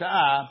behechsher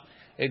sukkah.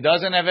 It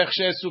doesn't have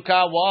hechsher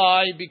sukkah.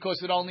 Why?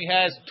 Because it only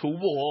has two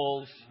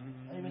walls.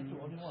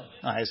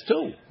 No, it has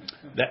two.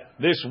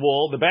 This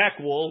wall, the back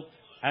wall.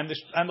 And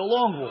the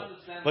long wall,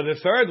 but the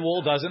third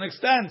wall doesn't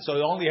extend, so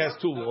it only has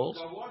two walls,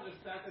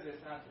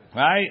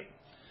 right?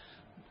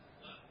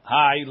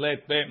 Ha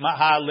let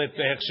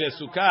behechsher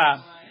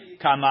sukkah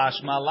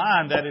kamash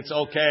malan, that it's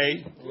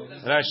okay.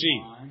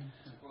 Rashi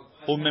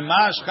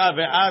umemashcha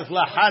ve'az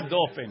lahad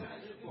dofen,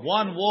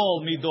 one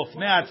wall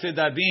midofnei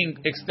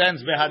atzedadim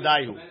extends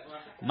behadayu.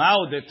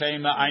 Ma'u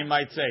detema, I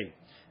might say.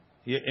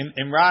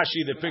 In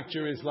Rashi, the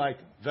picture is like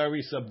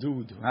very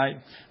subdued, right?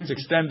 It's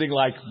extending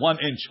like 1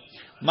 inch.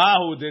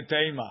 Mahu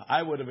detema.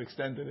 I would have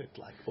extended it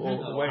like all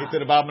the way to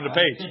the bottom of the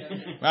page,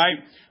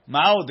 right?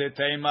 Mahu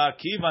detema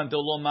kivan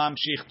delo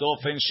mamshich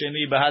dofen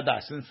sheni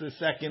behada. Since the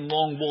second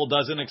long wall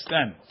doesn't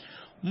extend,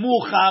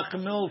 muchach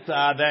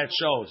milta, that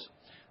shows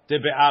the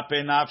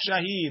be'ape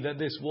nafshahi, that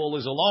this wall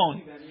is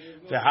alone.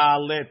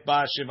 Tehalet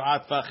ba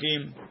shiv'at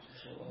fachim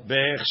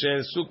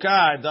behechsher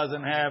sukkah. It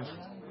doesn't have.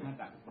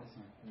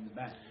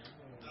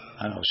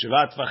 I know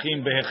Shivat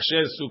Fachim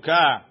behechsher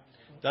sukkah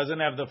doesn't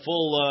have the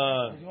full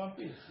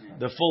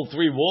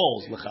 3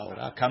 walls.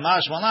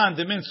 Kamash malan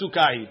demin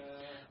sukkahi.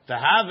 To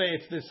have it,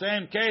 it's the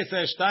same case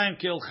as shtayim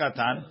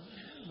kilchatan.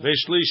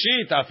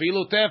 V'shlishit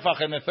afilu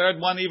tefach, and the third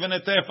one even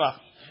a tefach.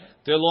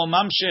 Telo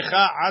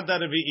mamshecha adar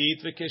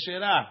v'it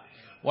v'keshera.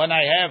 When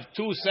I have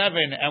 2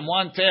 7 and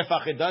 1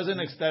 tefach, it doesn't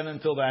extend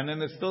until then,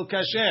 and it's still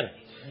kasher.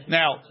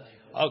 Now,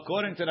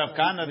 according to Rav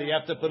Kana, you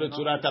have to put a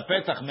tzurat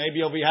petach.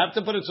 Maybe over you have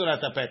to put a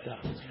tzurat petach.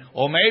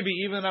 Or maybe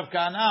even Rav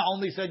Kana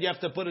only said you have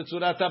to put a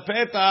tzurat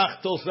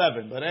petach till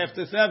 7. But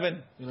after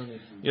 7,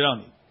 you don't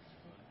need.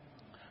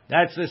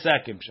 That's the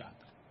second shot.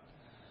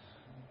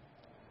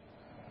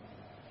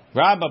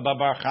 Rabba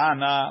Babar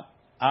Chana,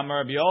 Amar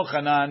Rabbi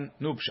Yochanan,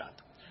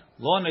 Nupshat.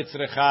 Lo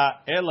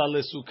netzrecha ela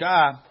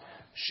lesukah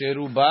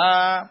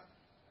sheruba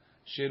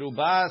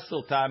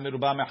silta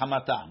miruba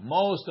mehamata.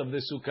 Most of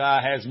the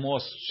sukkah has more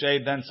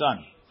shade than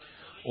sun.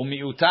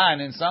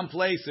 Umiutan, in some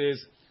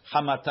places,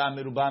 hamata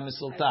miruba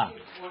misilta.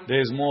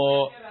 There's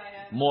more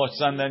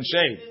sun than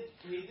shade.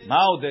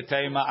 Mao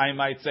detema, I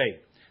might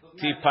say,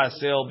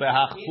 tipasil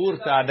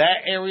behachpurta.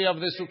 That area of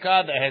the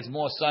sukkah that has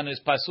more sun is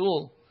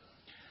pasul.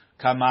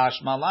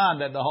 Kamash malan,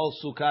 that the whole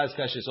sukkah is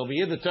kasher. So over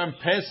here, the term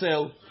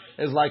pesel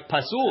is like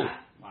pasul,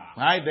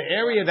 right? The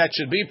area that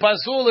should be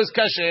pasul is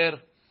kasher,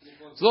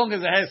 as long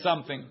as it has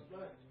something.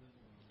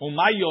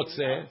 Umay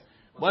yotzeh,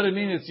 what do you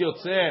mean it's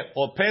yotzeh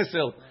or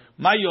pesel?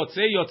 My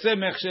yotzeh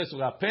mechsher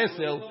sukkah.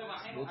 Pesel,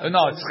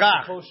 no, it's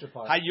chach.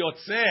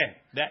 Hayotzeh,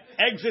 that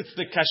exits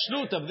the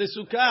kashrut of the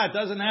sukkah,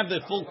 doesn't have the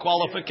full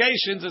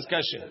qualifications as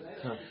kasher.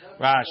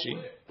 Rashi.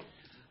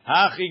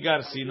 Hachi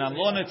garsinan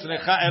lo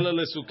netzrecha ela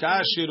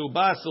lesukah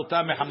shiruba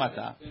silta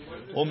mehamata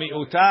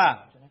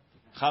umiuta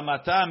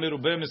Chamata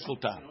merube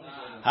misluta.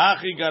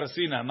 Hachi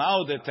garsina.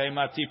 Mao de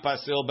teimati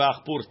pasel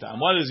ba'achpurta.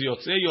 What is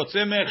yotze?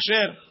 Yotze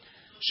me'echsher.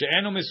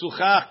 She'enu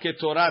mesuchach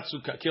ke'torat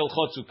suka,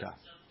 ke'ilchot suka.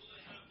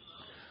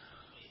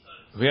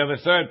 We have a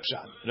third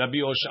pshat.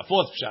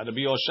 Fourth pshat. Rabbi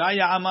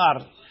Yoshaya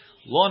Amar.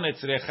 Lo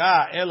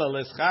netzrecha ela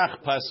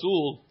leschach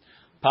pasul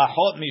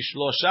pachot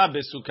mishlosha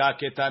besuka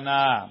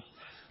ketana.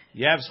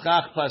 You have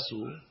schach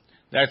pasul.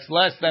 That's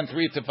less than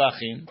 3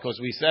 tefachim, because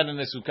we said in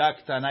the sukkah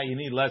ketana you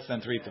need less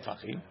than 3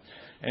 tefachim.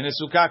 In the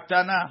sukkah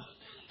ketana,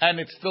 and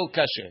it's still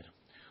kasher.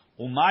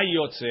 Umay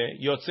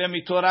yotze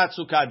mitorat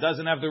sukkah,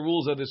 doesn't have the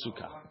rules of the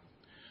sukkah.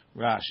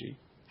 Rashi.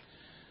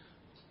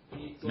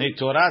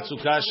 Mitorat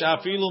sukkah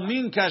shafilu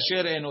min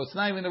kasher eno. It's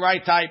not even the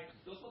right type.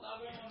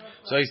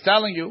 So he's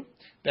telling you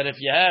that if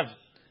you have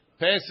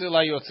pesel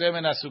ayotze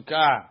min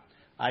sukkah,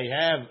 I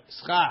have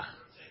schach,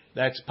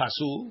 that's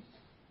pasul,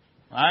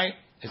 right?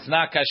 It's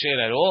not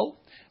kasher at all.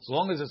 As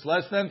long as it's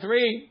less than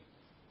 3,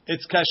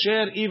 it's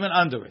kasher even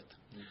under it.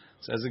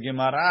 Says the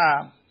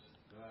Gemara,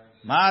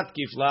 Mat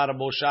kifla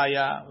Rabbi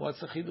Shaya. What's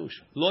the chidush?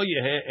 Lo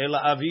yehe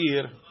ela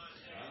avir.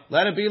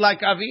 Let it be like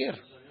avir.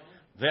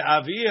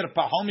 Ve'avir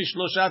pachom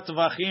mishlosha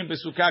tvachim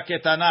besuka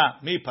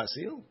ketana. Mi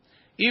pasil?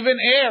 Even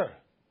air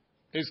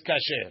is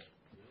kasher.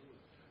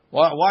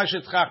 Why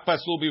should chach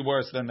pasul be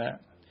worse than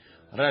that?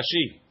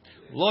 Rashi.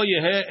 Lo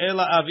yehe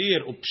ela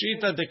avir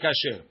upshita de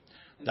kasher.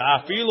 The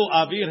afilu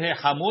avir he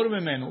hamur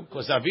memenu,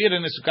 because avir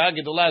in the sukkah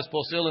gedolah is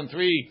posil in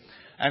 3,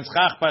 and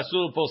schach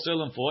pasul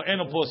posil in 4,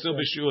 eno posil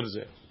b'shur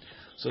zeh.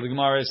 So the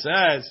Gemara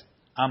says,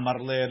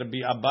 Amar le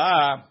Rabbi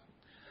Abba,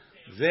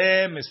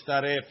 ze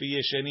mistaref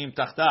yeshenim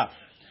tachtav,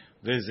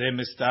 veze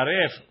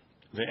mistaref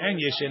ve'en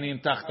yeshenim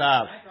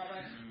tachtav.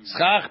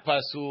 Schach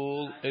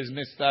pasul is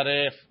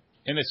mistaref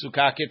in a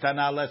sukkah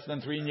ketana less than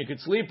 3, and you could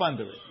sleep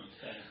under it.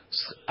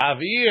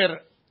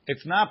 Avir,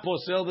 it's not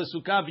posel the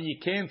sukkah, but you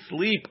can't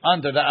sleep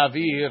under the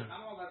avir,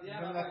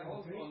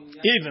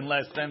 even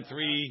less than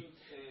 3,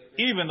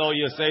 even though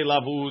you say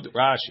lavud.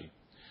 Rashi.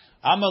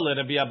 Amal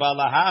Rabbi Abba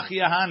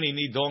lahachi ahani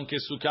nidon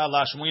kesukkah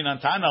lashmuin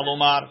antana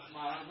lomar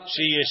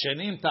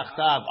sheyeshenim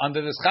tachtav.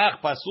 Under the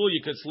schach pasul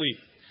you could sleep.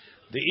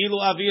 The ilu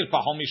avir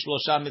pachom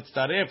mishlosha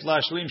mitztaref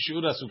lashlim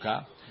shiura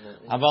sukkah.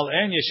 Aval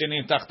en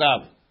yeshenim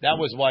tachtav. That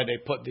was why they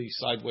put the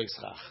sideways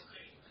schach,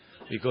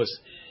 because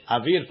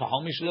avir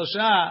pachom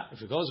mishlosha,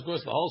 if it goes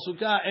across the whole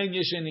sukkah, en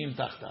yeshenim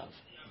tachtav.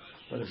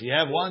 But if you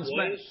have one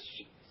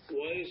space,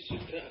 why is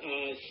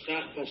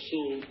schach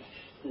pasul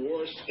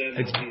worse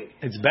than avir?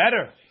 It's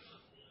better.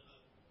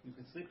 You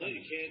can sleep No, on you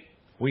it. can't.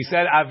 We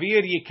said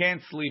avir you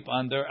can't sleep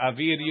under,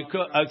 avir you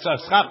could.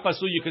 Schach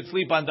pasul you could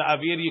sleep under,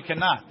 avir you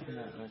cannot.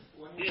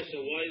 Yeah, so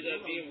why is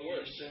that being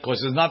worse? Because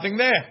there's nothing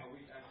there.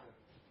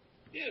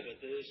 Yeah,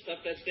 but the stuff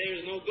that's there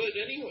is no good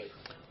anyway.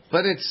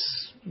 But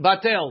it's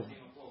batel.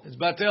 It's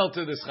batel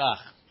to the schach.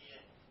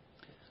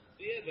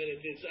 Yeah, but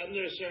if it's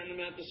under a certain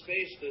amount of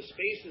space, the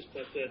space is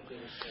pathetic to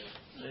the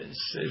schach.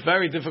 It's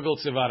very difficult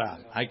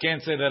sivara. I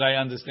can't say that I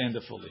understand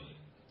it fully.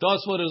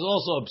 Tosfot is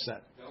also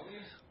upset.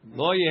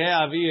 Lo yeh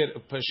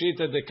avir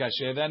pashita de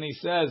kasher. Then he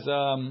says,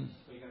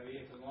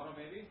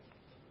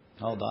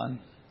 hold on.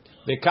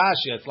 The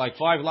kasher, it's like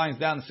 5 lines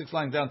down, 6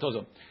 lines down.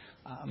 Tozo.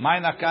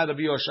 Ma'ina kada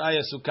bi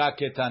Yoshaya sukkah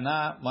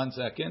ketana. 1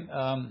 second.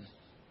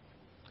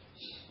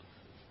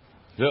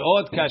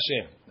 Ve'od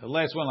kasher. The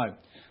last one line.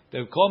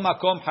 The kol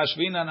makom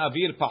hashvinan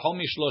avir pachom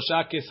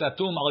mishlosha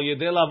kesatum al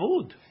yedei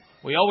lavud.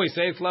 We always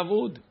say it's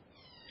lavud.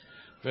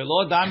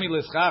 Ve'lo dami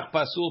l'schach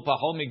pasul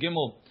pachom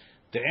migimul.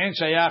 Te'en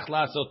shayach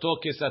la'asoto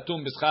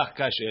kesatum b'schach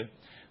kasher.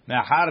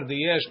 Me'achar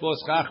diyesh bo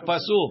schach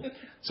pasul.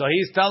 So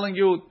he's telling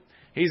you,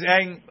 he's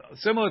saying,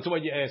 similar to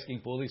what you're asking,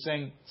 Paul. He's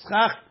saying,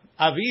 schach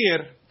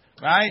avir,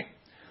 right?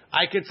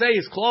 I could say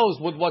it's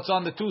closed with what's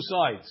on the 2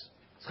 sides.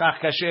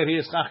 Schach kasher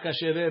here, schach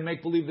kasher there.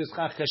 Make believe there's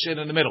schach kasher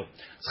in the middle.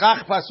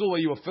 Schach pasul, where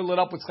you fill it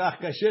up with schach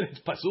kasher, it's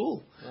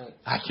pasul. Right.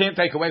 I can't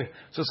take away.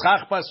 So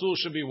schach pasul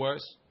should be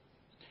worse.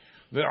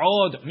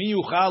 Ve'od mi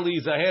yuchal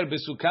lizaher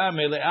besukah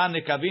mele'ah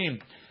nekavim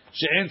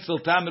she'en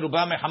silta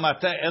meruba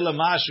mechamata ela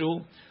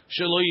mashu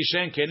shelo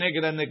yishen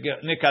keneged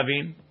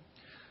nekavim.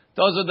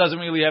 Those doesn't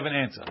really have an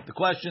answer. The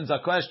questions are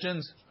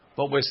questions,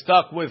 but we're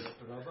stuck with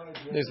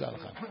this.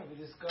 We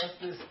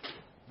discussed this.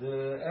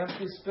 The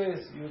empty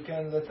space, you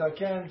can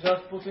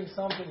just putting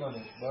something on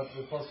it. But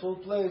the pasul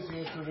place,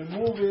 you have to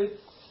remove it.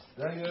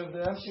 Then you have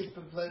the empty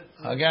place.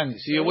 Again,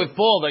 see, you're with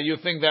Paul that you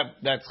think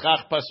that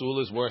schach pasul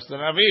is worse than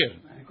avir.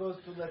 Because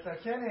to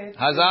letaken it.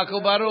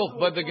 Hazakul baruch,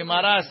 but the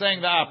Gemara is saying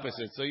the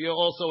opposite. So you're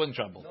also in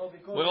trouble. No,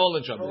 we're all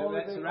in trouble.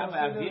 So Rabbi,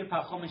 avir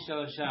pachom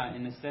mishlosha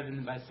in a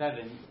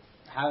 7x7.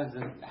 How's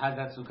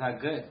that sukkah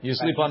good? You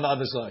sleep on the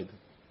other side.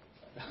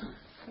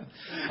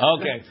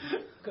 Okay.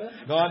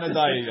 Go on the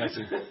diet,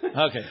 Yossi.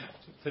 Okay.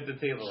 Put the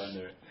table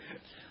under it.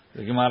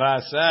 The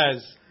Gemara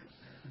says,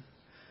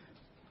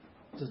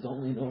 Just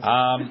don't lean over.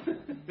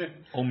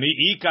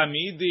 Umi'ika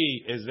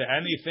midi, is there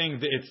anything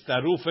that it's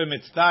tarufim,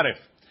 it's tarif,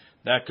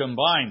 that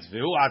combines?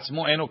 V'hu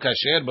atzmo enu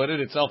kasher, but it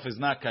itself is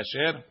not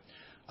kasher.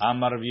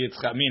 Amar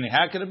v'yitzchak, meaning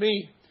how could it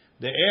be?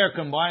 The air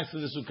combines to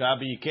the sukkah,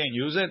 but you can't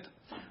use it.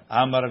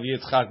 Amar Rav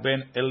Yitzchak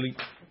ben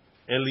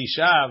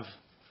Elishav.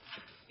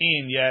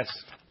 Yes.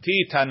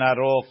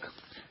 Titanarok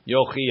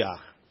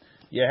yochiach.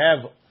 You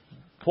have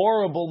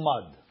pourable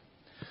mud.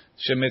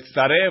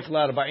 Shemitzaref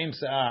la-40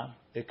 se'ah.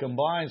 It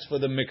combines for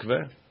the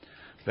mikveh.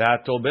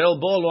 Ve'atobel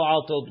bo lo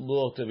alto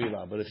lo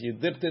tevilah. But if you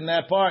dipped in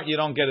that part, you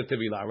don't get a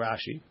tevilah.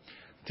 Rashi.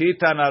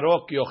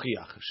 Titanarok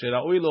yochiach.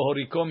 Shera'ui lo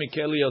horiko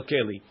mikeli el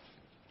keli.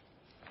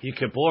 You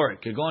can pour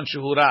it. Kegon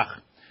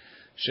shehurach.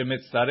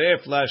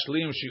 Shemitzaref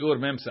la-shlim shiur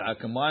mem se'ah.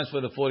 Combines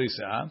for the 40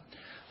 se'ah.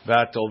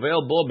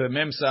 V'atovel bo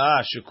b'mem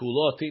se'ah.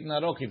 Shekulo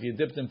titanarok. If you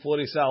dipped in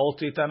 40 se'ah, all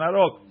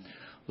titanarok.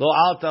 Lo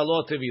alta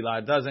lo tevilah.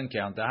 It doesn't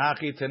count.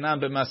 Hachi tenam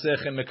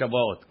b'masechem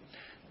mekavaot.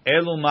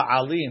 Elu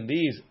ma'alin.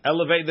 These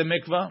elevate the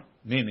mikvah,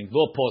 meaning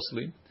lo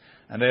posli,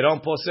 and they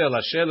don't posel.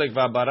 Hashelek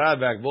v'abarad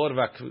v'agvor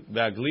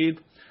v'aglid,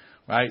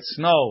 right?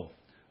 Snow,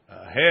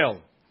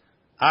 hail,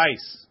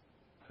 ice,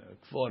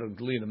 kfor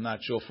glid. I'm not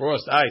sure.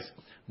 Frost, ice.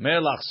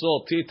 Melach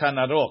sol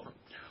titanarok.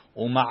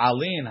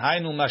 Uma'alin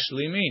hainu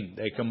mashlimin.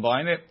 They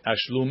combine it.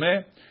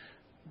 Ashlume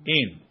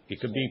in. It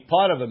could be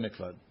part of a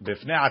mikvah.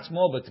 Bifnei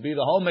atzmo, but to be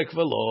the whole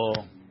mikvah lo.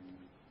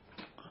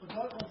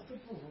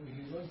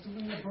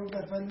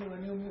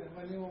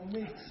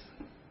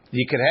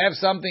 You could have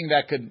something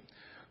that could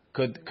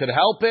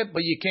help it,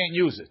 but you can't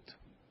use it.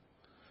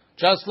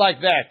 Just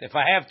like that. If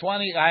I have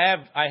 20,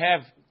 I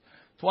have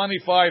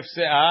 25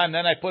 se'ah, and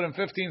then I put in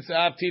 15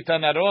 se'ah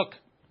titanarok.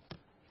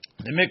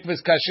 The mikvah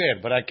is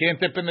kasher, but I can't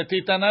dip in the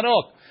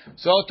titanarok.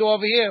 So too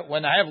over here,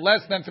 when I have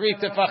less than 3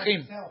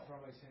 tefachim.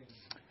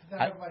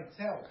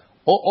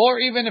 Or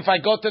even if I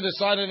go to the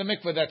side of the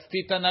mikveh that's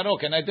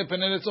titanarok and I dip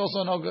in it, it's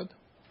also no good.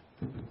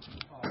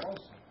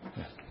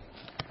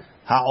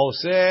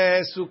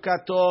 Ha'oseh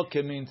sukato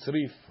kemin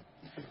tzrif.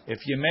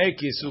 If you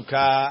make your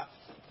sukkah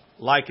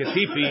like a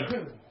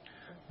tipi,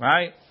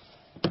 right?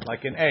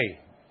 Like an A,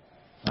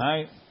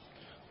 right?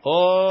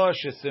 Or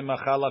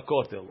shesimacha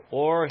lakotel,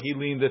 or he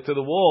leaned it to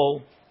the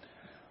wall.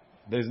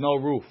 There's no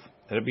roof.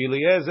 Rabbi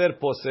Eliezer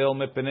posel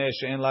mepeneh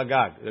she'en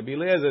lagag. Rabbi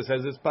Eliezer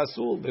says it's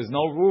pasul. There's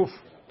no roof.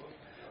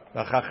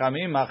 The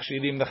chachamim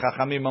machshirim. The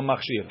chachamim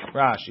machshir.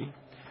 Rashi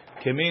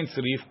kemin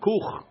tzrif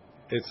kuch.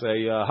 It's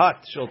a hut,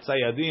 shel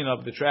tzayadin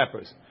of the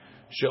trappers.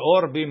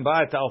 She'or bim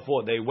ba'at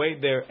alfot. They wait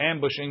there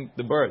ambushing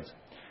the birds.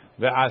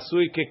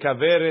 Ve'asui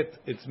kekaveret.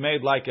 It's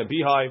made like a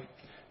beehive.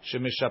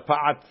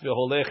 She'mishapa'at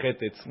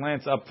ve'holechet. It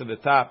slants up to the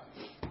top.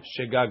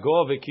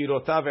 She'gago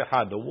ve'kirotav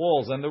echad. The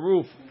walls and the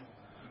roof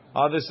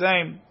are the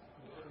same.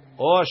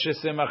 Or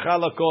she'semacha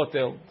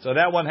lakotel. So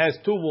that one has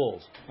 2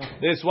 walls.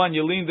 This one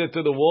you leaned it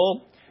to the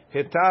wall.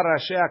 Hitar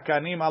rashi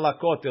akanim ala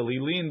kotel. He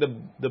leaned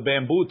the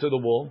bamboo to the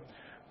wall.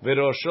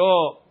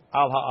 Ve'rosho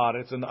al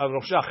haaretz, and the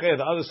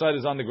other side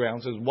is on the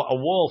ground. So it's a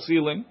wall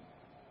ceiling.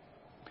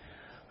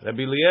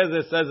 Rabbi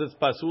Eliezer says it's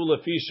pasul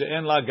lefi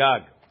she'en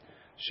lagag.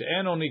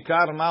 She'en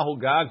onikar mahu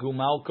gag hu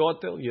mahu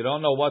kotel. You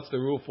don't know what's the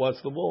roof, what's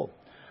the wall.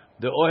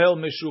 The ohel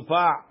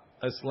mishupa,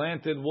 a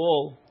slanted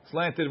wall,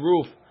 slanted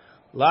roof.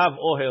 Lav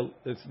ohel,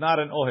 it's not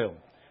an ohel.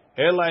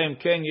 Ela im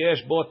ken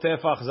yesh bo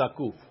tefach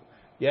zakuf.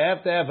 You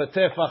have to have a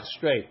tefach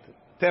straight,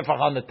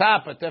 tefach on the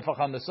top, a tefach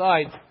on the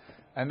side,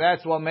 and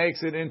that's what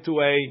makes it into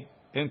a.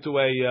 The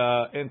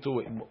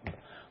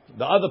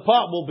other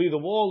part will be the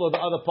wall, or the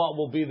other part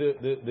will be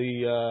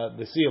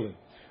the ceiling.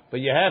 But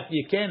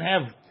you can't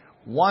have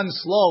one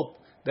slope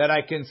that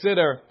I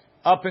consider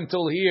up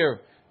until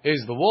here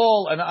is the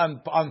wall, and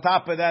on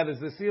top of that is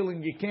the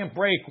ceiling. You can't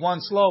break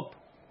one slope.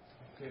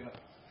 Okay, you're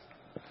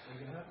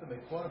gonna have to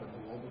make part of the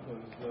wall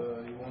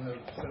because you won't have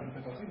 7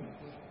 tefachim.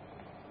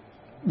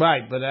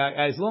 Right, but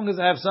as long as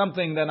I have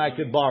something, then I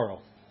could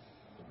borrow.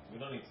 We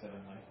don't need 7,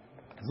 right?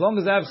 As long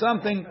as I have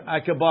something, I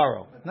could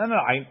borrow. No,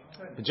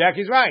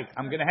 Jackie's right.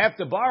 I'm going to have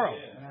to borrow.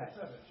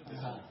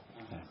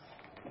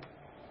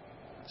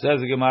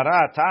 Says the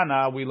Gemara,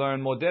 Tana, we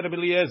learn Moder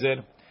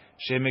Eliezer,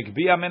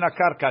 shemikbia min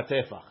akarka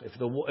tefach.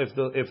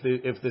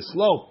 If the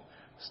slope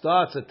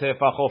starts a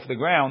tefach off the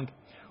ground,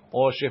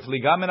 or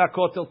shefliga min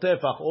akotel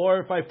tefach,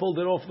 or if I pulled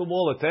it off the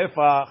wall a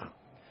tefach,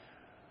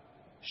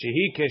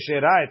 shehi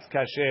keshera, it's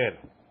kasher.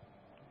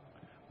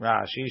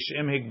 Rashi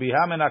shem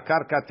higbiha min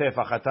akarka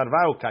tefach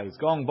atarva ukai. It's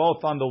going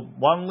both on the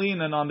one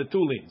lean and on the 2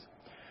 leans.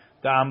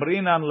 The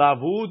amrinan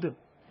lavud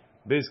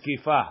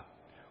bizkifa.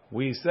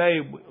 We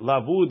say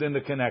lavud in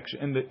the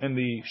connection in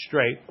the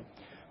straight.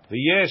 The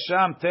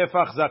yesham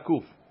tefach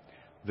zakuf.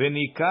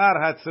 V'nikar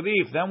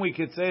hatzrif. Then we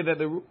could say that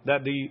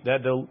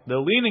the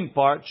leaning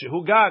part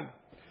shehugag.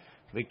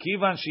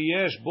 V'kivan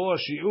sheyesh bo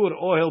shiur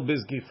ohel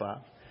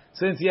bizkifa.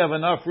 Since you have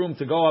enough room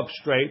to go up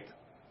straight,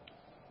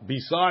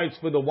 besides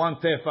for the 1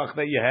 tefach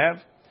that you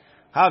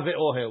have it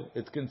ohel.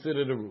 It's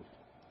considered a roof.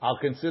 I'll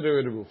consider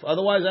it a roof.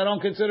 Otherwise, I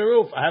don't consider a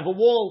roof. I have a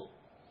wall.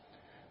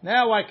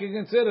 Now I can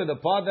consider the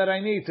part that I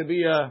need to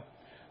be a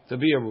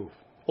roof.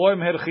 Oim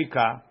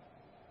herchika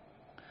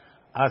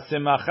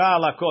asemacha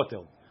ala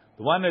kotel.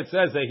 The one that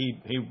says that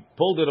he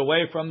pulled it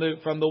away from the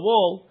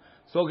wall.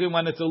 So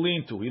when it's a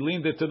lean-to, he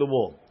leaned it to the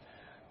wall.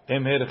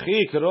 Im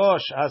herchik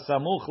rosh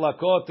hasamuch la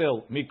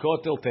kotel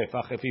mikotel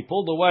tefach. If he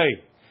pulled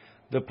away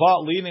the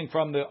part leaning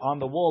on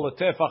the wall, a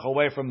tefach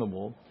away from the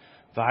wall.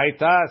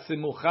 V'haita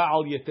simucha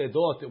al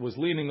yetedot, it was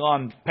leaning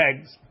on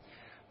pegs.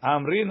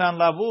 Amrinan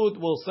lavud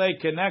will say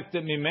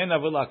connected mimena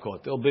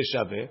v'lakot, it'll be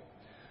shaveh,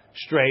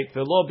 straight,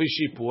 v'lo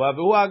b'shipua,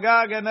 v'hu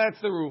agag, and that's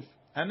the roof.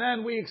 And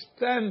then we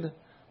extend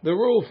the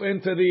roof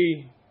into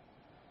the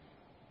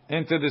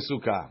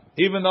sukkah,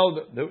 even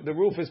though the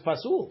roof is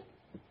pasul.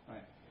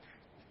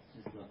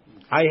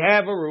 I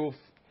have a roof.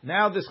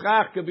 Now the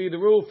schach could be the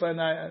roof,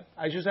 and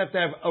I just have to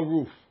have a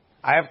roof.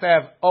 I have to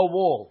have a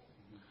wall.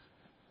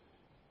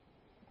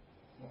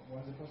 Why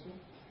is it possible?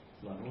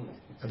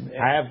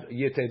 I have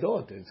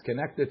yetedot. It's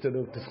connected to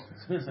the.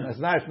 It's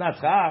not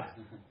schach.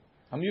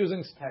 I'm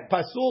using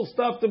pasul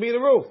stuff to be the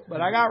roof,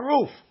 but I got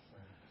roof.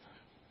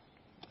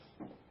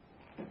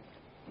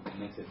 It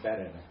makes it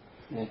better.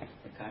 The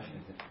kasha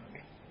is it.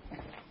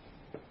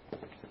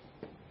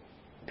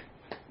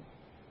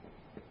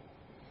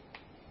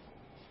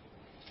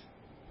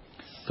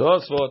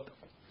 Tosfot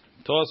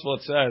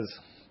says,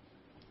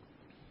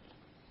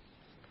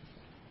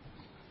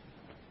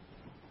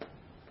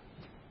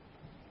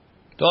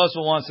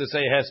 Tosfot wants to say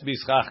it has to be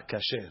schach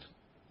kasher,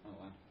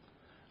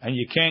 and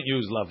you can't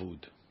use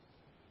lavud.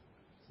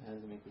 How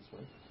does it make this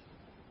work?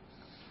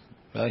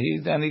 Well,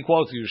 he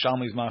quotes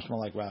Yerushalmi's mashma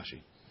like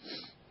Rashi.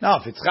 No,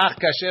 if it's schach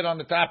kasher on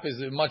the top,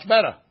 is much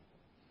better.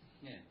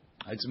 Yeah.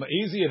 It's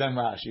easier than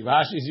Rashi.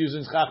 Rashi's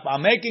using schach.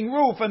 I'm making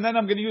roof, and then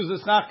I'm going to use the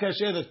schach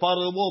kasher that's part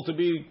of the wall to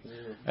be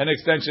an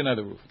extension of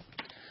the roof.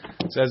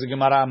 It says the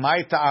Gemara,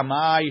 "Mai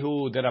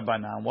ta'amaihu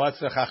derabanan." What's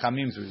the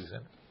Chachamim's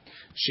reason?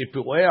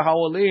 Shipu'ei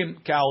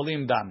ha'olim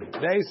ka'olim dami.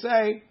 They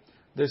say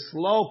the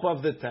slope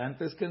of the tent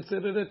is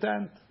considered a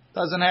tent.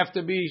 Doesn't have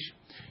to be.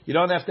 You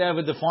don't have to have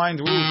a defined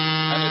roof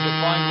and a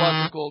defined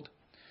what's it called,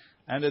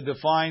 and a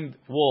defined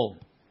wall.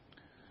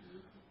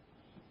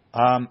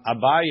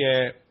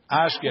 Abaye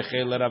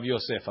ashkechel Rav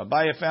Yosef.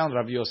 Abaye found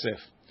Rav Yosef.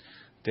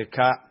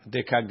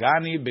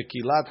 Dekagani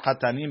bekilat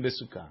chatanim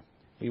besukkah.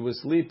 He was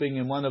sleeping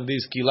in one of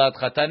these kilat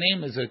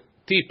chatanim, is a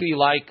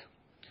teepee-like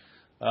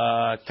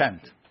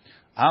tent.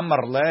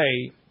 Amar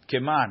lei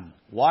keman.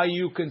 Why are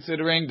you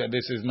considering that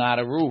this is not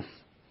a roof?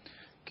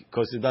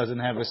 Because it doesn't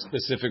have a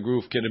specific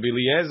roof. Rabbi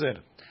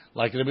Eliezer,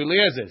 like Rabbi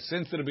Eliezer,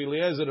 since Rabbi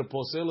Eliezer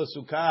posel a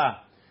sukkah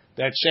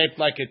that's shaped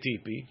like a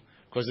teepee,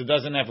 because it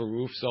doesn't have a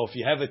roof. So if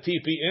you have a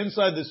teepee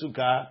inside the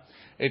sukkah,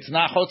 it's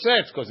not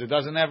chotzetz because it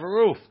doesn't have a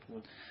roof.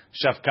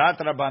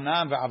 Shavkat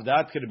Rabbanan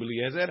ve'avdat Rabbi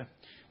Eliezer.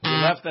 You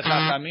left the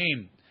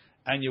Chachamim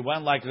and you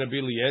went like Rabbi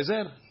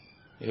Eliezer.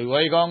 Where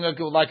are you going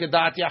like a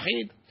Dat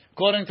Yachid?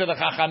 According to the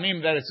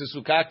Chachamim, that it's a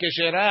sukkah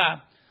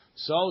keshera.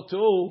 So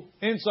too,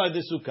 inside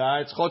the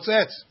sukkah, it's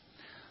chotzetz.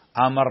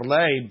 Amar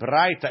lei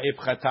Braita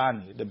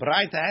ipchatani. The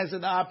Braita has it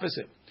the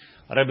opposite.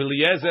 Rabbi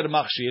Eliezer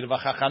machshir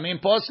v'Chachamim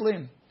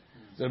poslim.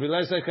 Rabbi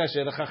Eliezer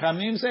kasher. The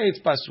Chachamim say it's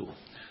pasul.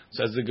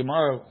 Says the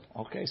Gemara.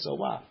 Okay, so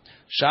what?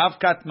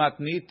 Shavkat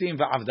matnitim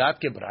v'avdat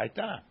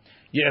kebraita.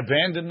 You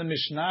abandon the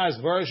Mishnah's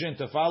version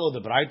to follow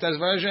the Braita's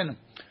version.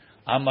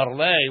 Amar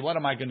lei. What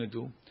am I going to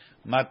do?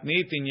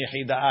 Matnitin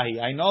yechidaahi.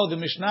 I know the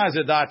Mishnah is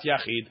a dat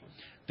yachid.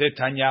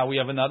 Tanya, we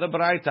have another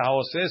Braita.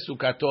 Haoseh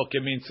sukato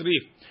kemin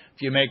tzrif.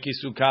 If you make a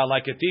sukkah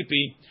like a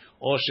tipi,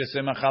 or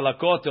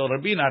shesemachalakot, or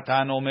Rabbi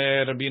Natan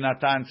omer, Rabbi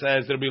Natan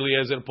says, Rabbi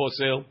Eliezer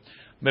posel,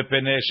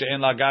 mepene she'en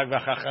lagag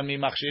v'chachamim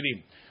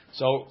machshirim.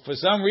 So, for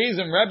some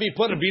reason, Rabbi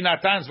put Rabbi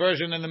Natan's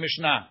version in the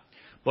Mishnah.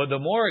 But the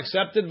more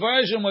accepted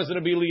version was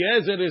Rabbi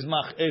Eliezer is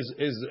machshir,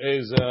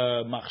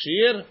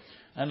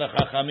 and the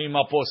chachamim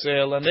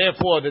posel, and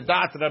therefore the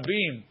dat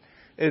Rabbim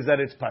is that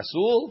it's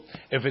pasul.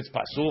 If it's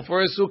pasul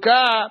for a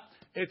sukkah,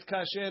 it's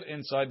kasher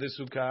inside the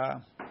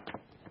sukkah.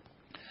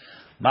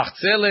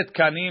 Machzelet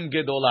kanim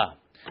gedola.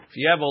 If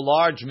you have a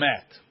large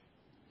mat,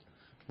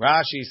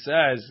 Rashi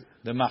says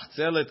the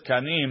machzelet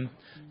kanim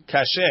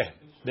kasher.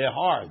 They're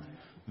hard.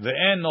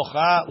 Ve'en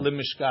nocha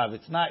lemishkav.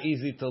 It's not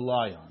easy to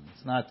lie on.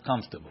 It's not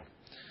comfortable.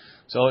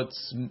 So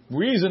it's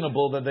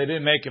reasonable that they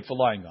didn't make it for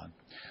lying on.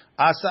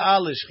 Asa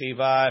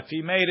alishchiva. If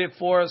he made it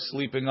for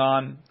sleeping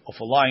on or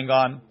for lying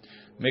on,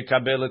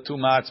 mekabel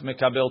tuma. It's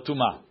mekabel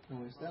tuma.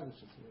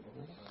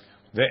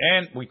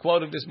 We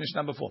quoted this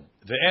Mishnah before.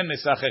 Ve'en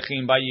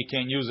mesachechim ba, you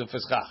can't use it for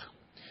schach.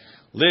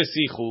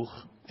 Lesichuch,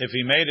 if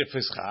he made it for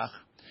schach,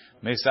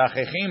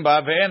 mesachechim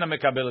ba ve'en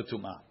mekabel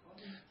tuma.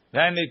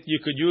 Then you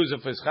could use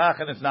it for schach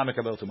and it's not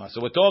mekabel tuma.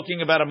 So we're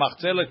talking about a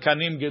machzelet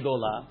kanim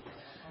gedola,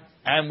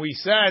 and we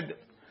said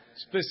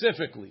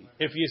specifically.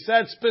 If you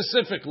said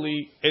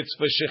specifically it's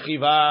for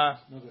shechiva,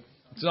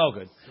 it's no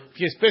good. If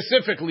you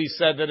specifically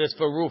said that it's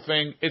for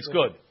roofing, it's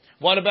good.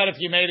 What about if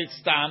you made it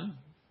stam?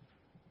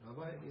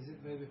 Is it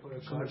maybe for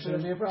a So it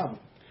shouldn't be a problem.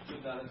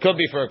 Could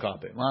be for a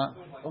carpet. Huh?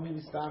 Or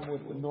maybe stam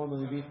would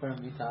normally be for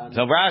mitan.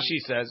 So Rashi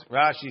says,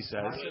 Whatever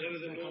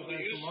the normal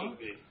use would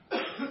be.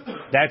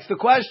 that's the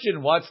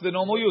question. What's the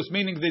normal use?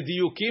 Meaning the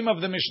diukim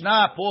of the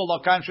Mishnah, Paul,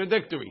 are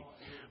contradictory.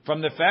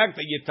 From the fact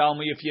that you tell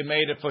me if you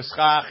made it for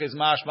schach is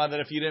mashma, that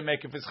if you didn't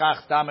make it for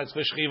schach, tam it's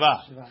for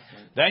shchiva.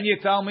 Then you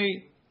tell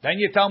me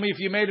if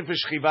you made it for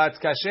shchiva, it's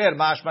kasher,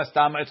 mashma,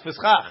 tam it's for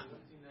schach.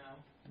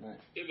 Right.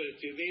 Yeah, but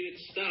if you made it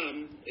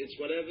stam, it's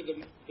whatever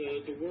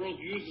the world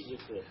uses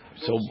it for.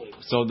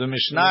 So the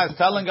Mishnah is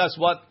telling us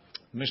what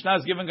Mishnah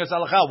is giving us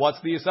halacha.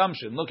 What's the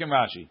assumption? Look in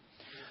Rashi.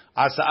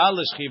 Asa'al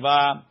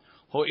l'shchiva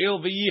ho'il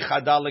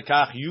v'yichada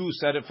lekach. You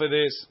said it for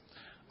this.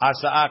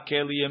 Asa'ah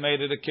keli, you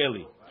made it a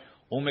keli.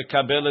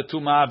 Umekabel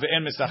tuma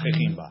ve'en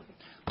mesachechim ba.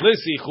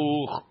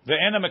 L'sichuch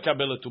ve'en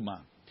mekabel tuma.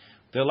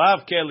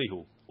 V'lav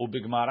kelihu.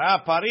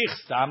 Ubigmara parich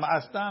stama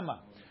astama.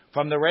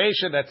 From the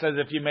Reisha that says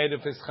if you made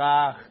it for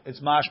schach, it's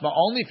mashma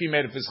only if you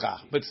made it for schach.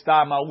 But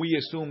stama, we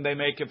assume they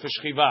make it for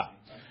shchiva.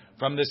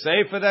 From the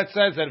Sefer that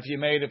says that if you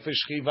made it for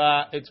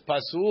shchiva, it's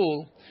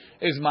pasul,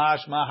 is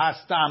mashma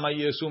hastama,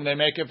 you assume they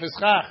make it for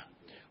schach.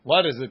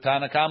 What does the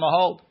Tana Kama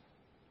hold?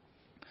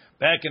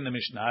 Back in the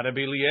Mishnah, Rabbi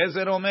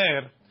Eliezer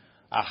Omer,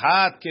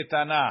 ahat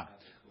ketana,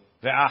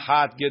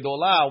 ve'ahat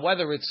gedola,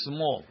 whether it's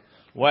small,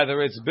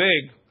 whether it's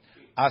big,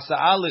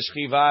 Asa'al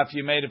l'shchiva, if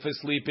you made it for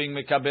sleeping,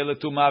 mekabel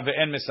tuma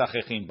ve'en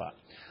mesachechim ba.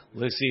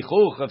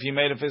 L'sichuch, if you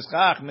made it for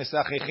schach,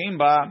 mesachechim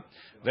ba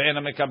ve'en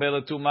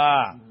mekabel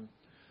tuma.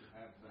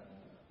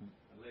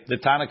 The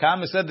Tana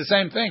Kama said the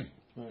same thing.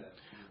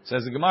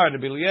 Says the Gemara,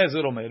 Rabbi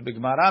Eliezer Omer,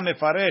 b'Gemara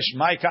mefaresh,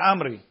 mai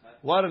ka'amri.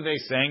 What are they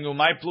saying?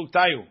 Umay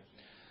pluktayu.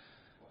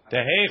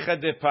 Tehecha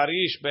de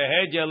parish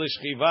behedya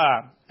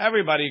l'shchiva.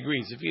 Everybody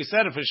agrees. If you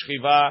said it for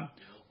shchiva,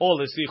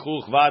 or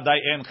l'sichuch v'adai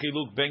en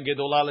chiluk ben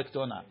gedola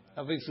l'ktona.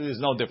 Obviously, there's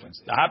no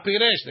difference. The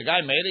Hapiresh, the guy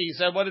made it. He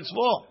said what it's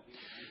for.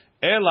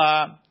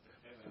 Ela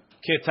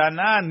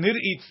ketana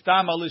nir'it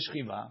stam al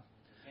shchiva.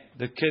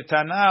 The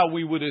ketana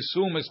we would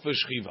assume is for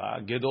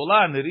shchiva.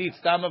 Gedola nir'it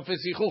stam for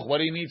sichuch. What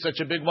do you need such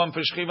a big one for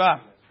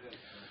shchiva?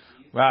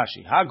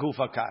 Rashi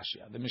hagufa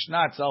kashya. The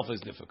Mishnah itself is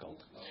difficult.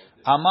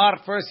 Amar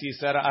first he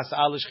said as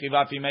al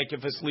shchiva if you make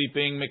it for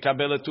sleeping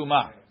mekabel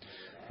tuma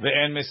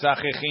ve'en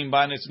mesachechim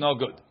ban it's no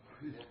good.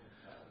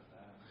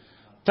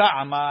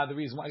 Ta'ama, the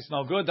reason why it's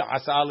no good, the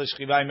asa'al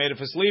l'shchiva, made it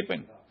for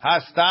sleeping.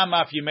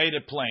 Hastama, if you made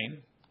it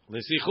plain.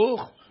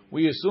 L'sichuch,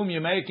 we assume you're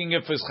making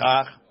it for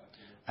schach,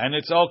 and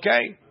it's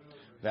okay.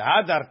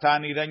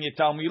 Ve'hadartani, then you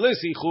tell me,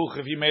 l'sichuch,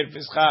 if you made it for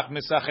schach,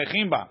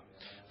 misachechim ba.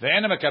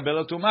 Ve'ena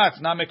mekabel tuma,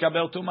 it's not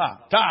mekabel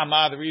tuma.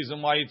 Ta'ama, the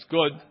reason why it's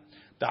good,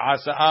 the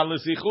asa'al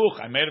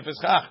l'sichuch, I made it for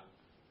schach.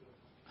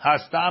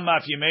 Hastama,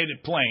 if you made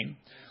it plain.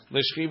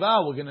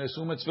 L'shchiva, we're going to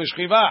assume it's for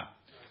shchiva.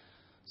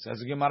 Says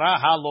the Gemara,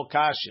 ha lo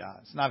kasha.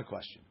 It's not a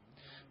question.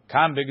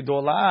 Kam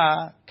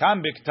b'gdola,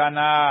 kam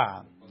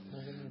b'ktana.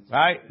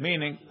 Right?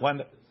 Meaning,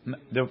 when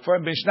the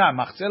first Mishnah,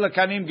 machzela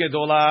kanim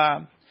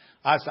gedola,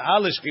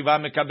 asa'al l'shchiva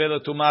mekabel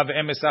tuma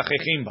ve'em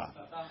mesachechim ba.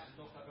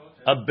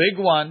 A big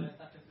one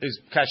is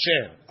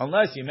kasher.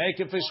 Unless you make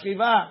it for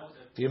shchiva.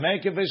 If you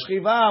make it for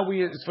shchiva,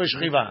 it's for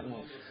shchiva.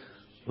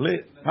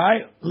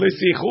 Right?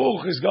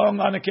 L'sichuch is going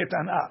on a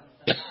ketana.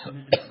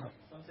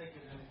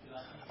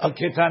 A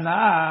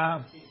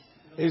ketana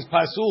is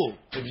pasul.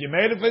 If you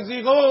made it for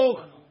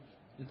zichuch,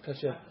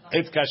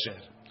 it's kasher.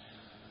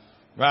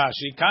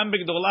 Rashi, kam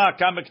b'gdola,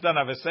 kam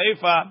b'ktana,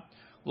 v'seifa,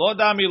 lo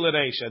dami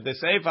l'reisha. The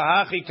seifa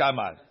hachi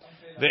kamar.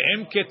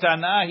 Ve'im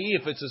ketana hi,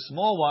 if it's a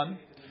small one,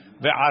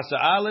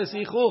 ve'asa'al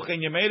l'zichuch,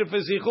 and you made it for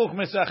zichuch,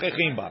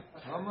 mesachechim ba.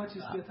 How much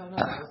is ketana?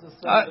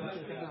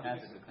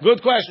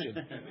 Good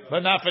question,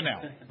 but not for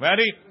now.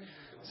 Ready?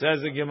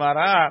 Says the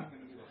Gemara.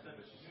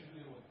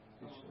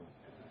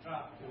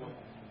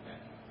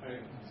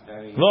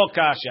 Lo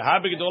kasha, ha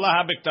b'gdola,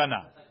 ha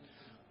b'ktana.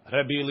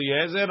 Rabbi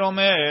Eliezer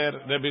Omer,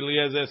 Rabbi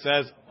Eliezer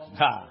says,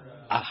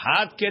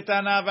 ahat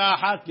ketana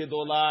v'ahat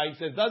gedola. He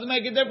says, doesn't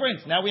make a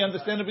difference. Now we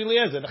understand Rabbi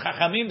Eliezer. The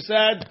Chachamim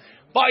said,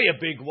 buy a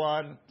big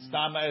one,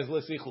 stama is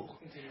l'sichuch.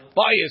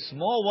 Buy a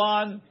small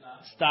one,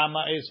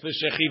 stama is for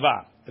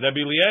shechiva. Rabbi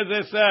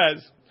Eliezer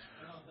says,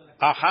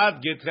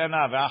 ahat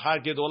ketana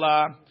v'ahat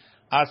gedola,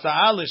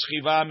 asa'al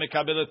l'shchiva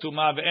mekabel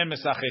tuma ve'en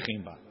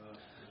mesachechim ba.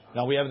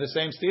 Now we have the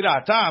same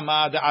stira.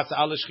 Ta'ama de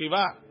asa'al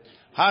l'shchiva.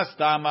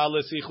 Hastama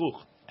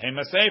l'sichuch.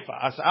 Hema seifa.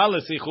 Asa'al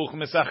l'sichuch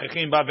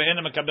mesachechim ba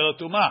ve'en mekabel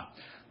tuma.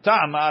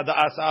 Ta'ama de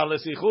asa'al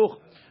l'sichuch.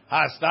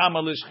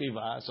 Hastama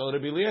l'shchiva. So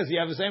Rabbi Eliezer, you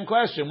have the same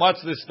question.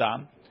 What's this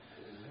tam?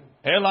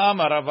 Ela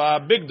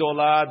marava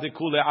bigdola de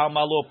kule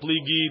amalo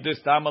pligi de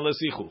stama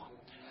l'sichuch.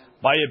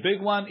 By a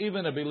big one,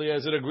 even Rabbi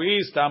Eliezer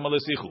agrees, stama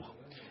l'sichuch.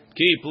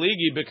 Ki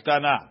pligi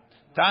biktana.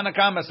 Tana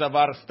Kama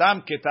savar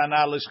stam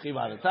ketana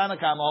l'shchiva. The Tana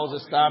Kama holds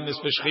a stam is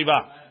for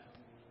shchiva.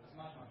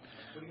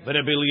 But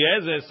Rabbi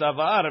Eliezer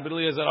savar, Rabbi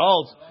Eliezer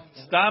holds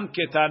stam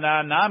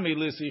ketana nami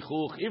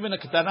l'sichuch. Even a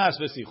ketana is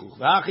for sichuch.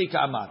 V'achi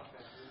kamar.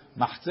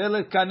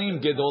 Machzelet kanim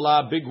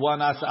gedola, big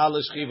one asa'al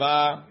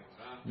l'shchiva.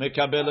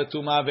 Mekabel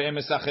tuma ve'em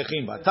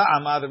mesachechim ba.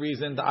 Ta'ama, the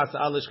reason the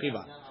asa'al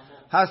l'shchiva.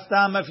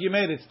 Hastam, if you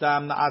made it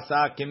stam, the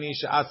asa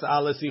kenish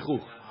asa'al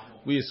l'sichuch.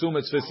 We assume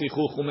it's for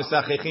sichuch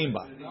u'mesachechim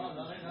ba.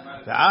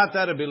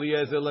 Ve'ata Rabbi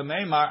Eliezer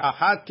lemeimar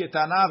ahat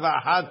ketana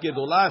v'ahat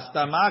gedola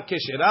stama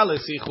keshera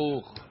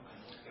l'sichuch.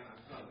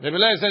 Rabbi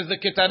Eliezer says the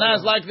ketana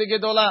is like the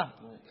gedola.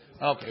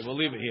 Okay, we'll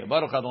leave it here.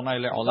 Baruch Adonai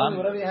le'olam.